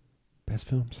 Best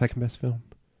film? Second best film?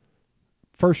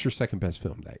 First or second best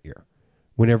film that year.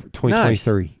 Whenever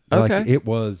 2023. Nice. Okay. Like it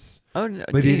was. Oh, no,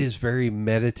 but it is very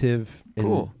meditative. And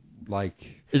cool.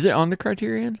 Like. Is it on the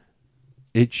Criterion?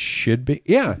 It should be.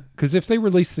 Yeah. Because if they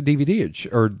release the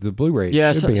DVD or the Blu-ray.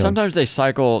 Yeah. Sometimes they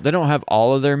cycle. They don't have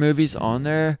all of their movies on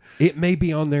there. It may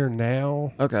be on there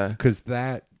now. Okay. Because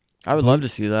that. I would love to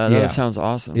see that. Yeah. That sounds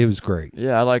awesome. It was great.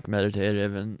 Yeah, I like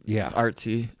meditative and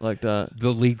artsy like that.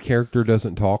 The lead character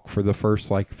doesn't talk for the first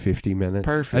 50 minutes.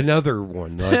 Perfect. Another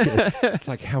one. It's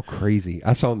like how crazy.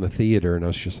 I saw it in the theater and I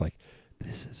was just like,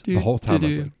 this is the whole time I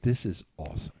was like, this is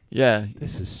awesome. Yeah.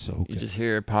 This is so good. You just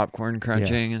hear popcorn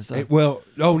crunching and stuff.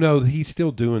 He's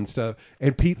still doing stuff.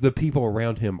 And the people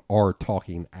around him are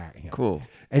talking at him. Cool.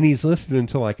 And he's listening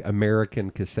to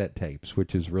American cassette tapes,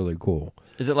 which is really cool.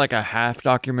 Is it like a half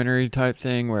documentary type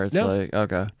thing where it's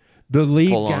okay. The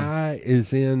lead guy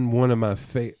is in one of my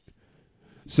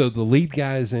So the lead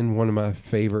guy is in one of my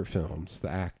favorite films, the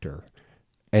actor.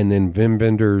 And then Wim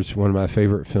Wenders, one of my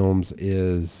favorite films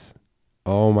is,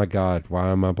 oh my God,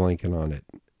 why am I blanking on it?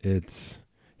 It's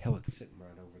sitting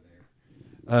right over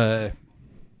there.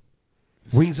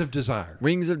 Wings of Desire.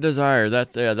 Wings of Desire.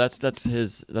 That's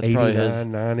his. That's 89, probably his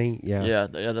 90. Yeah.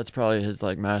 Yeah. That's probably his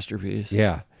masterpiece.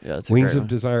 Yeah. Yeah. That's a Wings great of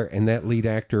Desire, and that lead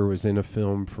actor was in a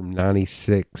film from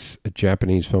 '96, a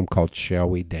Japanese film called Shall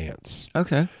We Dance.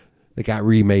 Okay. That got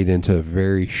remade into a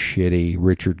very shitty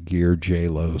Richard Gere,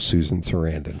 J-Lo, Susan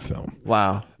Sarandon film.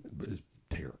 Wow. It was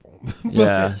terrible.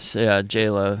 Yeah.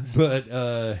 J-Lo.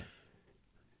 But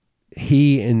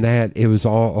it was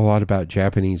all a lot about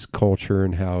Japanese culture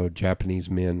and how Japanese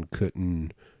men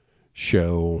couldn't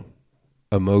show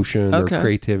emotion or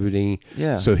creativity.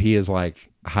 Yeah. So he is like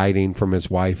hiding from his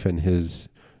wife and his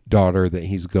daughter that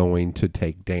he's going to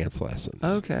take dance lessons.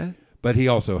 Okay. But he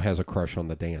also has a crush on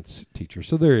the dance teacher.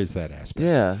 So there is that aspect.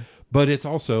 Yeah. But it's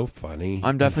also funny.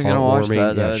 I'm definitely going to watch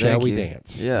that. Yeah, Shall Thank We you.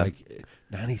 Dance? Yeah. Like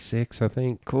 96, I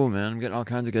think. Cool, man. I'm getting all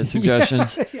kinds of good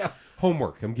suggestions. Yeah.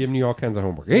 Homework. I'm giving you all kinds of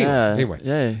homework. Anyway.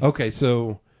 Yeah. Okay,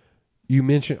 so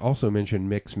you also mentioned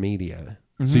mixed media.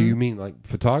 Mm-hmm. So you mean like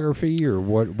photography, or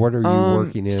what are you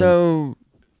working in? So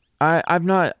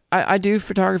I do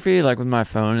photography like with my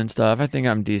phone and stuff. I think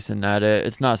I'm decent at it.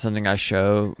 It's not something I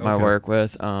show my work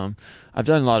with. I've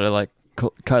done a lot of like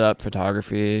cut up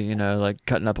photography, you know, like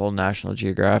cutting up old National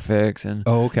Geographics and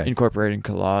incorporating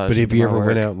collage. But if you ever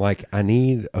went out and like, I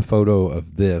need a photo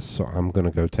of this, so I'm going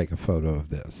to go take a photo of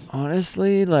this.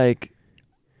 Honestly, like,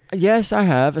 yes, I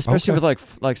have, especially with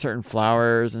like certain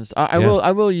flowers and stuff.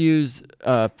 I will use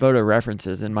photo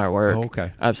references in my work.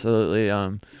 Okay. Absolutely.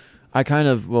 I kind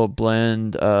of will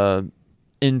blend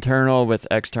internal with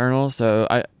external. So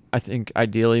I think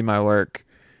ideally my work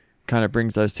kind of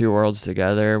brings those two worlds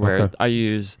together, where I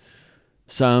use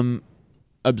some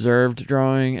observed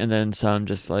drawing and then some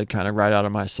just like kind of right out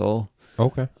of my soul.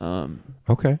 Okay.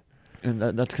 Okay. And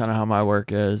that's kind of how my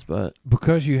work is. But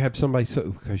because you have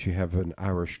because you have an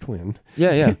Irish twin.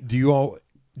 Yeah. Do you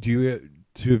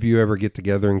two of you ever get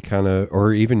together and kind of,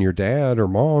 or even your dad or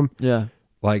mom? Yeah.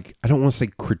 Like, I don't want to say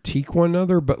critique one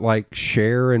another, but like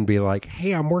share and be like,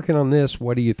 hey, I'm working on this.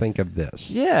 What do you think of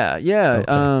this? Yeah.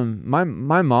 Okay.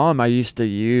 My mom, I used to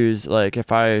use, like,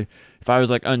 if I was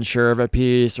like unsure of a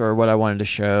piece or what I wanted to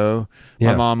show,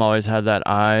 my mom always had that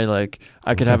eye. Like,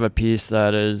 I could have a piece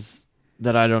that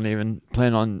I don't even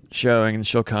plan on showing, and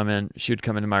she'd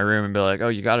come into my room and be like, oh,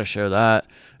 you got to show that.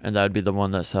 And that would be the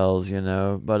one that sells, you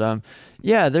know? But,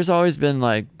 yeah, there's always been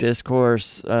like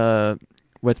discourse,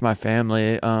 with my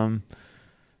family,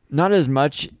 not as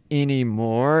much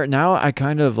anymore. Now I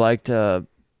kind of like to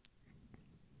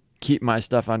keep my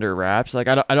stuff under wraps. Like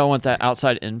I don't want that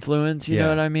outside influence. You know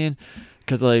what I mean?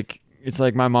 Because like it's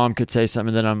like my mom could say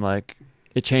something, then I'm like,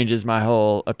 it changes my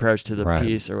whole approach to the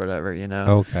piece or whatever. You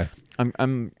know? Okay.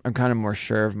 I'm kind of more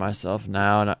sure of myself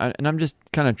now, and I'm just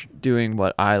kind of doing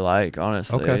what I like.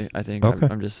 Honestly, I think I'm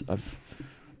kind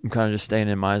of just staying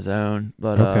in my zone,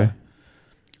 but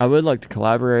I would like to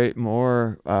collaborate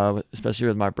more, especially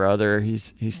with my brother.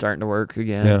 He's starting to work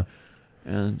again.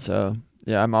 And so,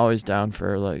 yeah, I'm always down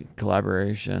for like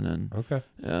collaboration and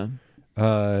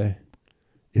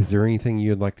is there anything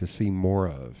you'd like to see more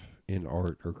of in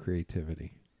art or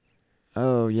creativity?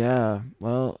 Oh, yeah.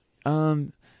 Well,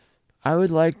 I would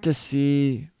like to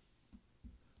see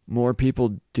more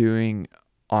people doing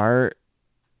art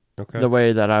the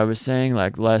way that I was saying,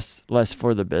 like less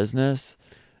for the business.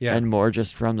 Yeah. And more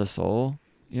just from the soul,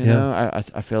 you know.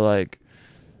 I feel like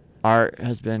art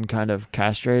has been kind of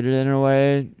castrated in a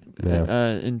way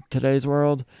in today's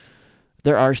world.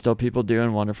 There are still people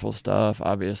doing wonderful stuff,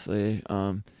 obviously,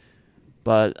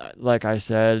 but like I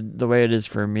said, the way it is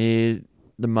for me,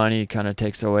 the money kind of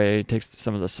takes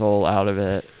some of the soul out of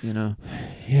it, you know.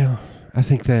 Yeah, I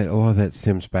think that a lot of that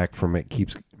stems back from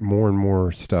more and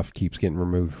more stuff keeps getting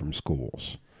removed from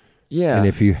schools. Yeah, and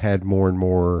if you had more and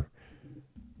more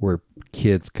where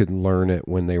kids could learn it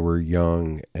when they were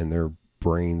young and their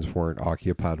brains weren't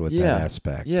occupied with that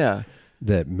aspect. Yeah.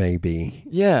 That maybe.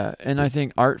 Yeah. And I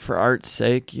think art for art's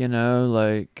sake, you know,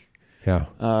 like,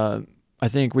 I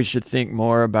think we should think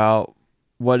more about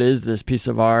what is this piece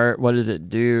of art? What does it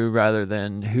do rather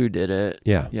than who did it?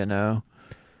 Yeah. You know?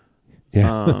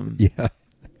 Yeah.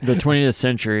 The 20th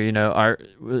century, you know, art,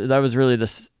 that was really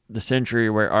the century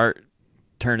where art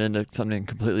turned into something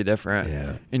completely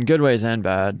different in good ways and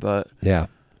bad, but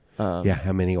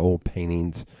how many old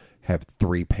paintings have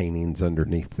 3 paintings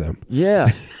underneath them?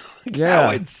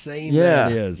 How insane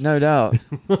that is. No doubt.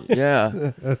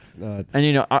 That's nuts. And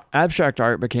you know, abstract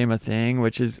art became a thing,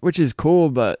 which is cool,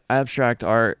 but abstract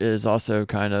art is also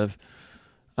kind of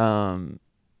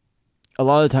a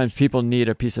lot of times people need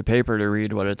a piece of paper to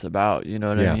read what it's about, you know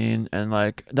what I mean? And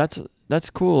like that's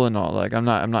cool and all. Like I'm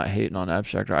not hating on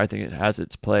abstract art. I think it has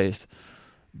its place.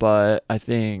 But I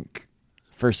think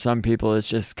for some people it's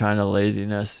just kind of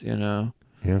laziness, you know.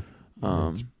 Yeah.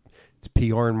 It's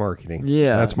PR and marketing.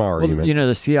 Yeah. That's my argument. Well, you know,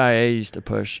 the CIA used to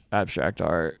push abstract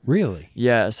art. Really?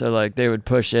 Yeah, so like they would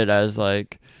push it as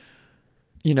like,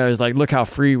 you know, it's like, look how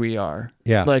free we are.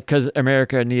 Yeah. Like, because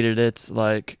America needed its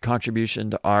like contribution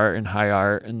to art and high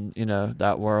art and, you know,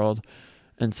 that world.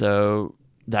 And so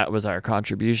that was our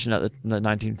contribution at the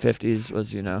 1950s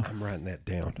was, I'm writing that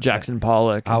down. Jackson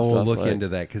Pollock. I and will stuff. look like, into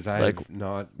that because I like, have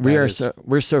not. We're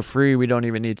so free. We don't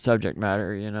even need subject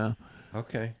matter,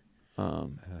 Okay.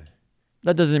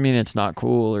 That doesn't mean it's not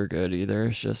cool or good either.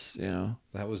 It's just,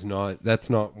 That's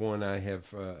not one I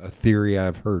have a theory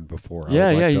I've heard before.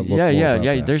 Yeah.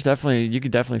 There's definitely, you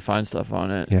could definitely find stuff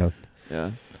on it. Yeah.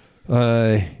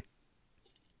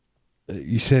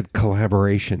 You said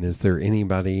collaboration. Is there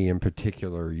anybody in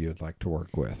particular you'd like to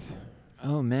work with?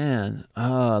 Oh man,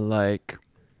 like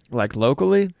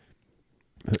locally,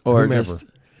 or whomever. Just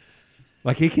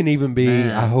like it can even be.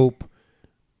 Man. I hope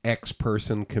X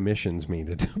person commissions me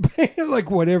to do like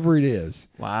whatever it is.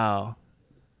 Wow.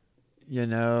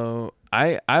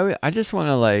 I just want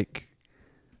to like.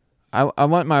 I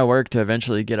want my work to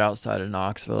eventually get outside of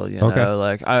Knoxville.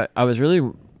 Like I was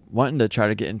really wanting to try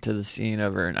to get into the scene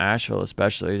over in Asheville,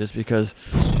 especially just because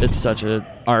it's such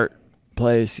a art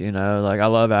place, like I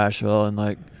love Asheville and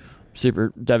like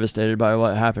super devastated by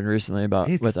what happened recently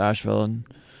with Asheville and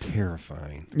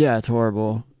terrifying. Yeah, it's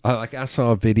horrible. I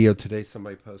saw a video today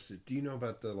somebody posted. Do you know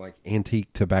about the like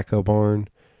antique tobacco barn?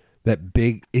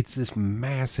 It's this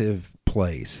massive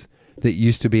place that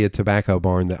used to be a tobacco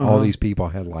barn that all these people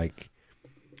had like,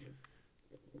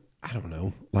 I don't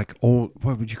know, like old,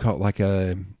 what would you call it? Like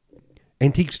a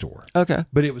antique store. Okay.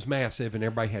 But it was massive and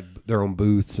everybody had their own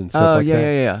booths and stuff like that.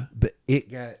 Yeah. But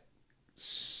it got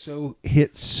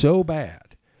hit so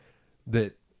bad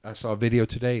that I saw a video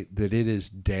today that it is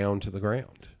down to the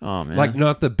ground. Oh, man. Like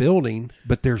not the building,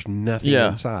 but there's nothing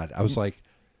inside. I was like,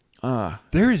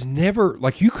 there is never,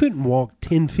 like you couldn't walk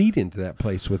 10 feet into that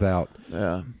place without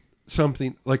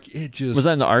something. Like it just. Was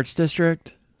that in the Arts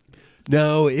District?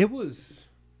 No, it was.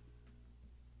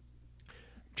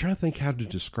 Trying to think how to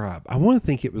describe. I want to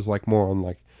think it was like more on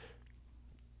like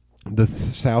the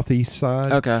southeast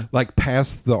side. Okay. Like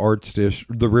past the Arts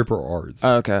District, the River Arts.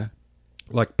 Oh, okay.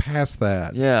 Like past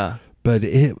that. Yeah. But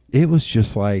it was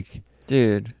just like,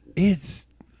 dude, it's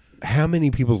how many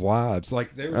people's lives.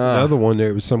 Like there was another one.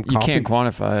 There was some you can't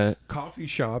quantify it. Coffee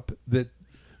shop that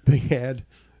they had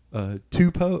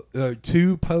two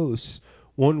posts.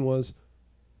 One was,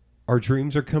 "Our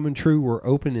dreams are coming true. We're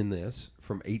opening this."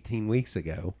 From 18 weeks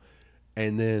ago,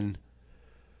 and then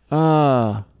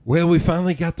well, we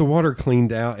finally got the water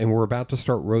cleaned out and we're about to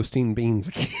start roasting beans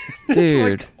again.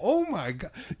 Dude, like, oh my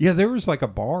god. Yeah, there was like a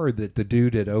bar that the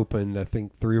dude had opened I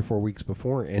think 3 or 4 weeks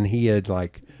before, and he had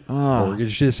like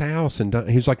mortgaged his house and done.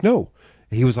 He was like, no,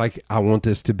 he was like, I want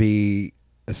this to be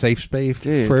a safe space for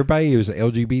everybody. It was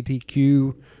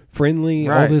LGBTQ friendly,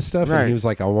 all this stuff, and he was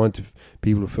like, I want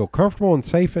people to feel comfortable and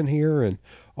safe in here and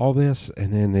all this,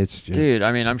 and then it's just, dude,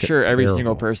 I mean, I'm sure every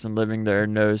single person living there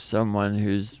knows someone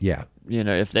who's,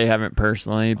 if they haven't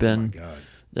personally been. Oh my God.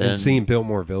 And seeing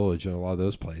Biltmore Village and a lot of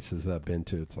those places I've been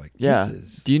to, it's like,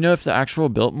 do you know if the actual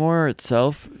Biltmore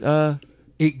itself,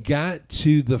 it got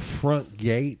to the front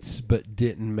gates, but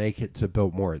didn't make it to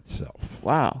Biltmore itself.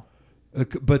 Wow.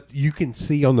 But you can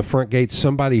see on the front gates,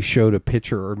 somebody showed a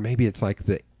picture, or maybe it's like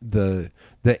the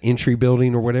entry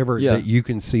building or whatever, that you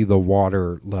can see the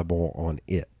water level on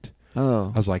it.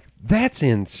 Oh. I was like, that's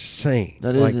insane.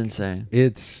 That is insane.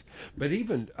 But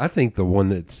even, I think the one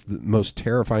that's the most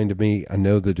terrifying to me, I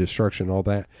know the destruction, all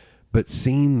that, but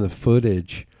seeing the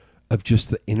footage of just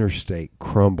the interstate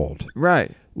crumbled.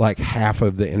 Right. Like half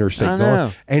of the interstate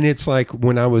gone. And it's like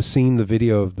when I was seeing the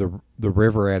video of the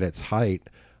river at its height,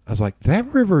 I was like, that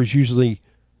river is usually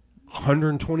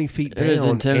 120 feet down. It is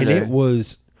intimidating. And it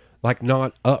was like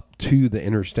not up to the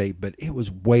interstate, but it was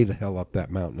way the hell up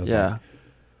that mountain. I was like,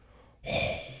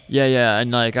 yeah. And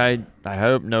like, I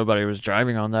hope nobody was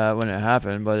driving on that when it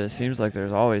happened, but it seems like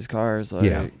there's always cars.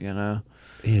 Like,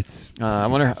 it's, I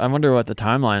wonder what the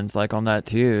timeline's like on that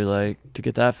too, like to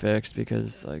get that fixed,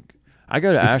 because like, I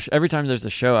go to every time there's a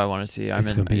show I want to see.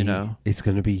 It's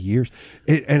going to be years.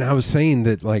 And I was saying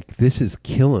that like this is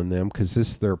killing them because this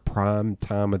is their prime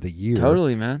time of the year.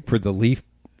 Totally, man. For the leaf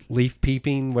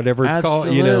peeping, whatever it's called.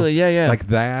 Absolutely, yeah. Like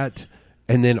that.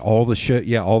 And then all the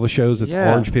shows at the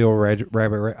Orange Peel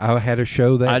Rabbit. I had a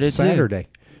show that Saturday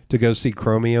to go see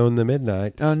Chromeo in the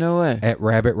Midnight. Oh, no way. At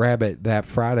Rabbit that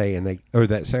Friday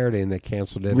that Saturday, and they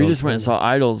canceled it. We just went and saw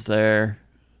Idols there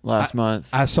last month.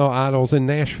 I saw Idols in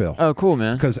Nashville. Oh, cool,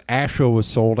 man. Because Asheville was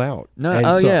sold out.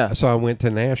 No, So I went to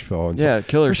Nashville. And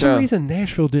killer show. For some reason,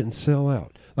 Nashville didn't sell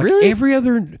out. Like really? Every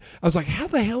other, I was like, how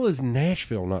the hell is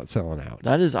Nashville not selling out?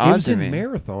 That is odd to me. It was in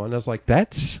Marathon. I was like,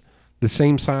 that's the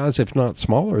same size, if not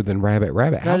smaller, than Rabbit.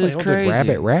 How the hell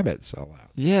did Rabbit sell out?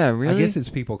 Yeah, really? I guess it's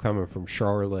people coming from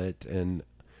Charlotte, and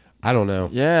I don't know.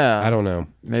 Yeah. I don't know.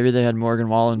 Maybe they had Morgan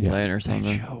Wallen playing or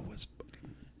something. That show was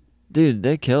Dude,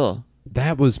 they kill.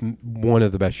 That was one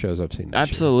of the best shows I've seen this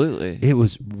Absolutely. year. It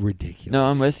was ridiculous. No,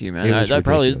 I'm with you, man. That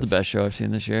probably is the best show I've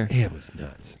seen this year. It was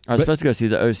nuts. I was supposed to go see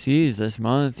the OCs this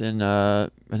month, and I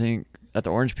think at the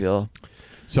Orange Peel.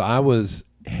 So I was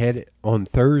headed on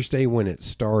Thursday when it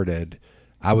started.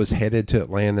 I was headed to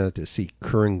Atlanta to see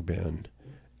Khruangbin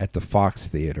at the Fox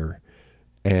Theater,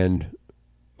 and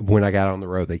when I got on the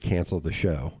road, they canceled the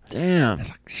show. Damn. I was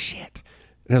like, shit.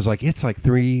 And I was like, it's like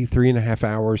 3.5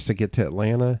 hours to get to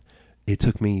Atlanta. It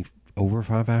took me over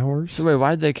 5 hours. So wait,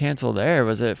 why did they cancel there?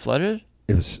 Was it flooded?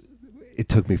 It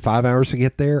took me 5 hours to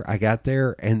get there. I got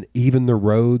there, and even the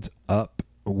roads up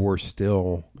were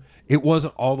still. It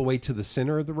wasn't all the way to the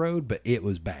center of the road, but it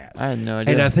was bad. I had no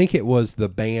idea. And I think it was the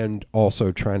band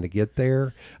also trying to get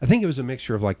there. I think it was a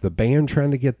mixture of like the band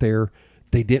trying to get there.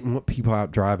 They didn't want people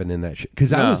out driving in that shit.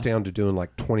 Because I was down to doing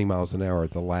like 20 miles an hour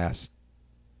the last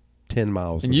 10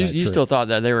 miles. And you still thought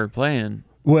that they were playing.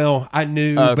 Well, I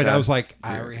knew, okay. but I was like,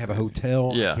 I already have a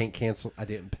hotel. Yeah. I can't cancel. I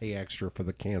didn't pay extra for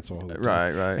the cancel hotel.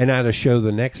 Right. And I had a show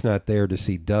the next night there to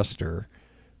see Duster.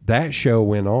 That show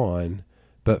went on,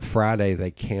 but Friday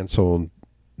they canceled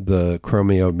the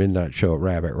Chromeo Midnight Show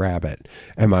at Rabbit.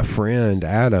 And my friend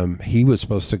Adam, he was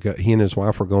supposed to go. He and his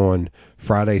wife were going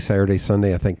Friday, Saturday,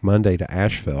 Sunday, I think Monday to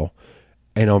Asheville.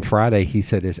 And on Friday, he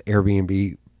said his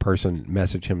Airbnb person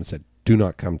messaged him and said, "Do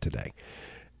not come today."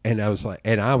 And I was like,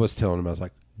 and I was telling him, I was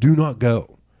like, do not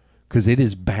go, because it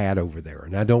is bad over there,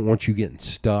 and I don't want you getting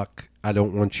stuck. I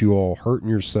don't want you all hurting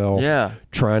yourself. Yeah.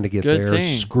 Trying to get Good there.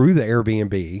 thing. Screw the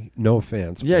Airbnb. No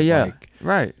offense. Yeah. Like,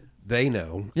 Right. They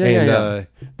know. Yeah. And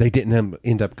they didn't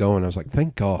end up going. I was like,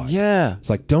 thank God. Yeah. It's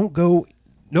like, don't go.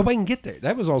 Nobody can get there.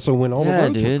 That was also when all the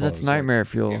roads were closed. That's nightmare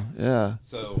fuel. Yeah.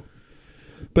 So,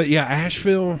 but yeah,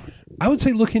 Asheville. I would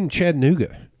say look in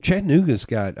Chattanooga. Chattanooga's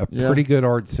got a pretty good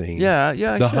art scene. Yeah.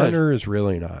 The Hunter is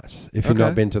really nice. If you've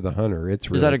not been to the Hunter, it's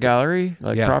really. Is that a gallery?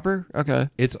 Proper? Okay.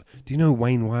 Do you know who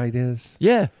Wayne White is?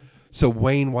 Yeah. So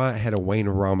Wayne White had a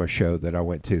Wayne-orama show that I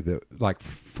went to like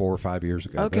 4 or 5 years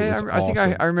ago. Okay, I think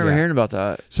I remember hearing about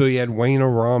that. So he had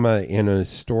Wayne-orama in a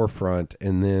storefront,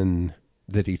 and then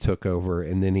that he took over,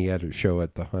 and then he had a show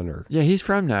at the Hunter. Yeah, he's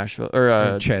from Nashville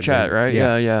or Chat, right?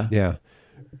 Yeah.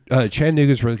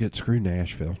 Chattanooga's really good. Screw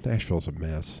Nashville. Nashville's a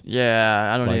mess.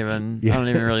 Yeah, I don't even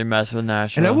really mess with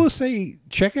Nashville. And I will say,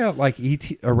 check out like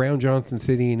around Johnson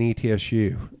City and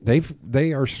ETSU.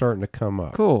 They are starting to come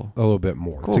up. Cool. A little bit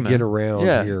more cool, to man. Get around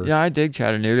here. Yeah, I dig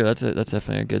Chattanooga. That's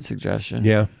definitely a good suggestion.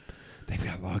 Yeah, they've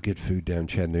got a lot of good food down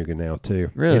Chattanooga now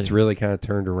too. Really, it's really kind of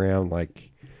turned around.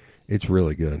 Like, it's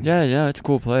really good. Yeah, it's a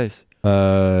cool place.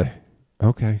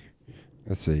 Okay,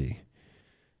 let's see.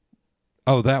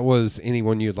 Oh, that was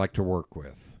anyone you'd like to work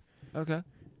with. Okay.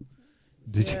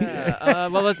 Did you?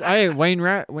 Well,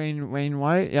 Wayne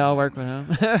White. Yeah, I'll work with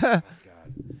him. God.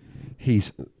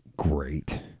 He's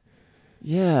great.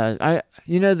 Yeah,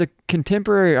 the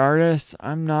contemporary artists,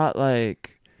 I'm not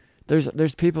like,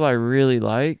 there's people I really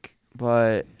like,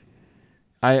 but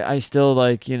I still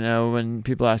like, when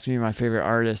people ask me my favorite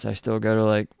artist, I still go to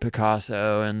like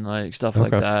Picasso and like stuff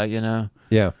like that,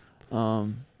 Yeah.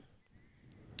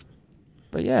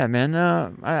 But yeah, man,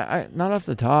 I not off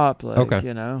the top, like,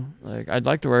 like I'd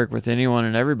like to work with anyone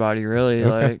and everybody really,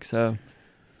 like, so.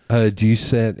 Do you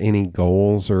set any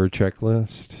goals or a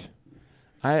checklist?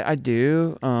 I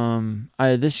do.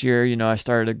 This year, I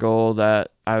started a goal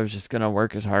that I was just going to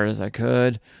work as hard as I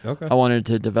could. Okay. I wanted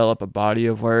to develop a body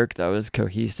of work that was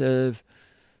cohesive.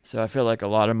 So I feel like a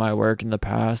lot of my work in the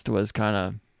past was kind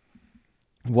of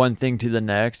one thing to the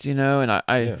next, and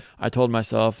I told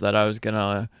myself that I was going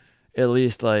to at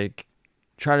least like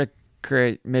try to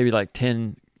create maybe like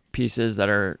 10 pieces they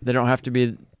don't have to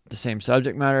be the same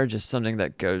subject matter, just something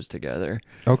that goes together.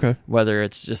 Okay. Whether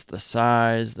it's just the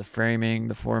size, the framing,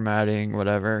 the formatting,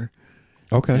 whatever.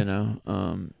 Okay. And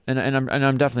I'm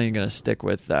definitely going to stick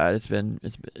with that.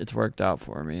 It's worked out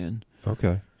for me. And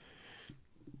okay.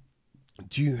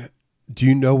 Do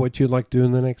you know what you'd like to do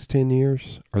in the next 10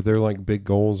 years? Are there like big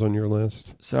goals on your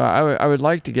list? So I would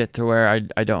like to get to where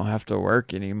I don't have to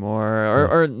work anymore,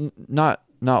 or not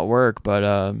work, but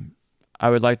I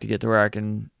would like to get to where I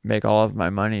can make all of my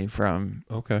money from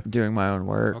doing my own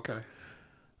work. Okay.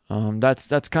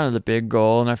 That's kind of the big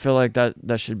goal, and I feel like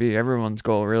that should be everyone's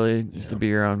goal, really, is to be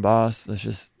your own boss. That's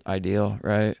just ideal,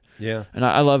 right? Yeah. And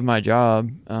I love my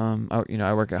job.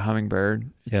 I work at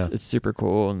Hummingbird. It's super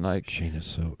cool, and like she's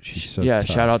so yeah. tough.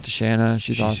 Shout out to Shanna.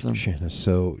 She's awesome. She's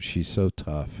so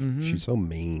tough. Mm-hmm. She's so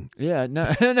mean. Yeah. No.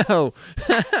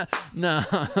 No.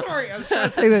 Sorry, I was trying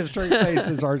to say that straight face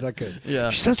as hard as I could. Yeah.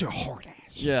 She's such a hard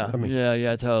ass. Yeah. I mean,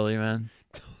 yeah. Totally, man.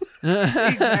 The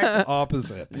exact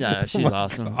opposite. Yeah, she's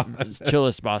awesome. It's the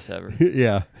chillest boss ever.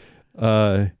 Yeah.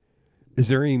 Is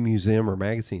there any museum or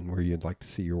magazine where you'd like to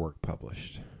see your work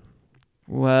published?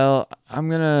 Well, I'm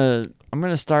gonna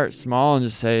start small and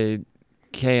just say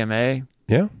KMA.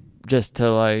 Yeah. Just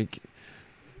to like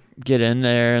get in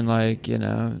there and like,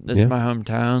 this is my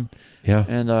hometown. Yeah.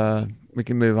 And we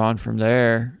can move on from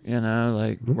there,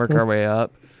 like work our way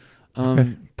up.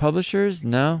 Publishers,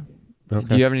 no. Okay.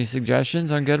 Do you have any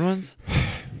suggestions on good ones?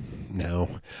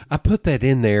 No. I put that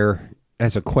in there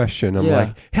as a question. I'm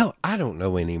like, hell, I don't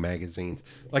know any magazines.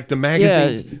 Like the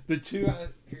magazines, the two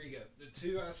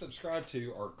I subscribe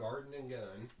to are Garden and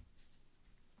Gun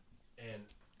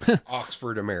and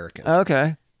Oxford American.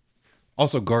 Okay.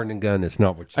 Also, Garden and Gun is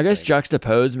not what you I guess think.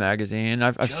 Juxtapose magazine.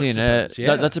 I've seen it.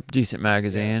 Yeah. That's a decent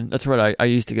magazine. That's what I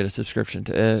used to get a subscription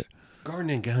to it. Garden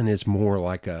and Gun is more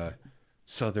like a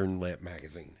Southern lit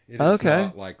magazine. It is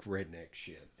not like redneck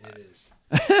shit. It is.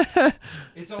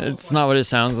 It's like, not what it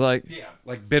sounds like. Yeah,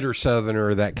 like Bitter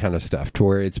Southerner, that kind of stuff, to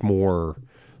where it's more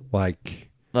like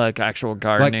actual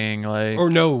gardening,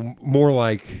 more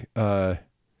like the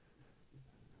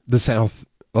South.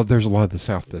 Oh, there's a lot of the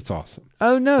South that's awesome.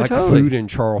 Oh no, like totally. Food in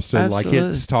Charleston, Absolutely.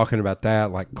 like it's talking about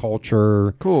that, like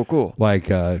culture. Cool.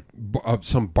 Like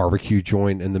some barbecue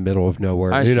joint in the middle of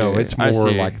nowhere. It's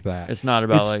more like that. It's not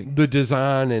about the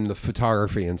design and the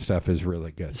photography and stuff is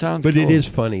really good. But cool. it is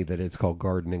funny that it's called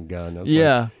Garden and Gun.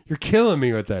 Yeah, you're killing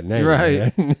me with that name,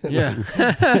 right? Man.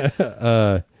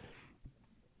 Yeah.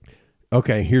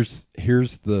 Okay, here's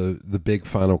the big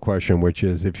final question, which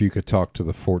is, if you could talk to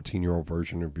the 14-year-old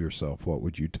version of yourself, what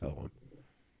would you tell him?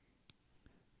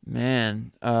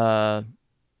 Man,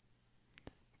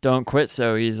 don't quit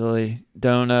so easily.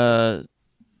 Don't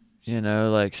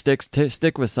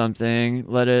stick with something.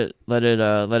 Let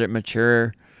it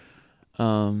mature.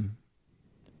 I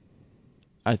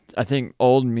think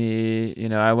old me,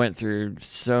 I went through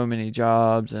so many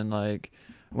jobs and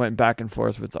went back and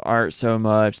forth with the art so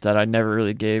much that I never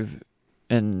really gave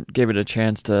it a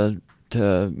chance to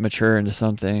mature into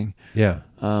something. Yeah.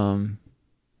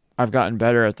 I've gotten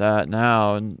better at that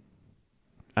now, and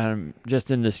I'm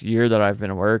just in this year that I've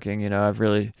been working, I've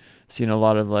really seen a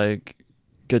lot of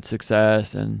good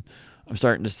success, and I'm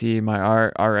starting to see my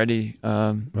art already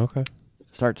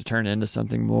start to turn into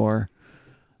something more.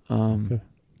 Okay.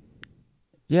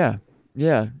 Yeah.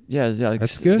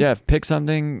 That's good. Yeah, pick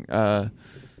something,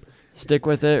 stick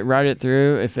with it, ride it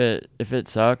through. If it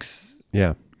sucks,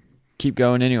 keep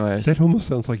going anyways. That almost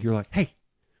sounds like you're like, hey,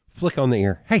 flick on the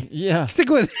ear. Hey, stick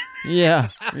with it. Yeah.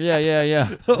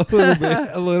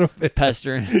 a little bit.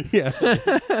 Pestering. Yeah.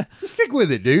 Stick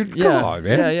with it, dude. Come on,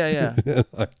 man. Yeah.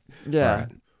 All right.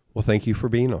 Well, thank you for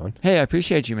being on. Hey, I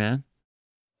appreciate you, man.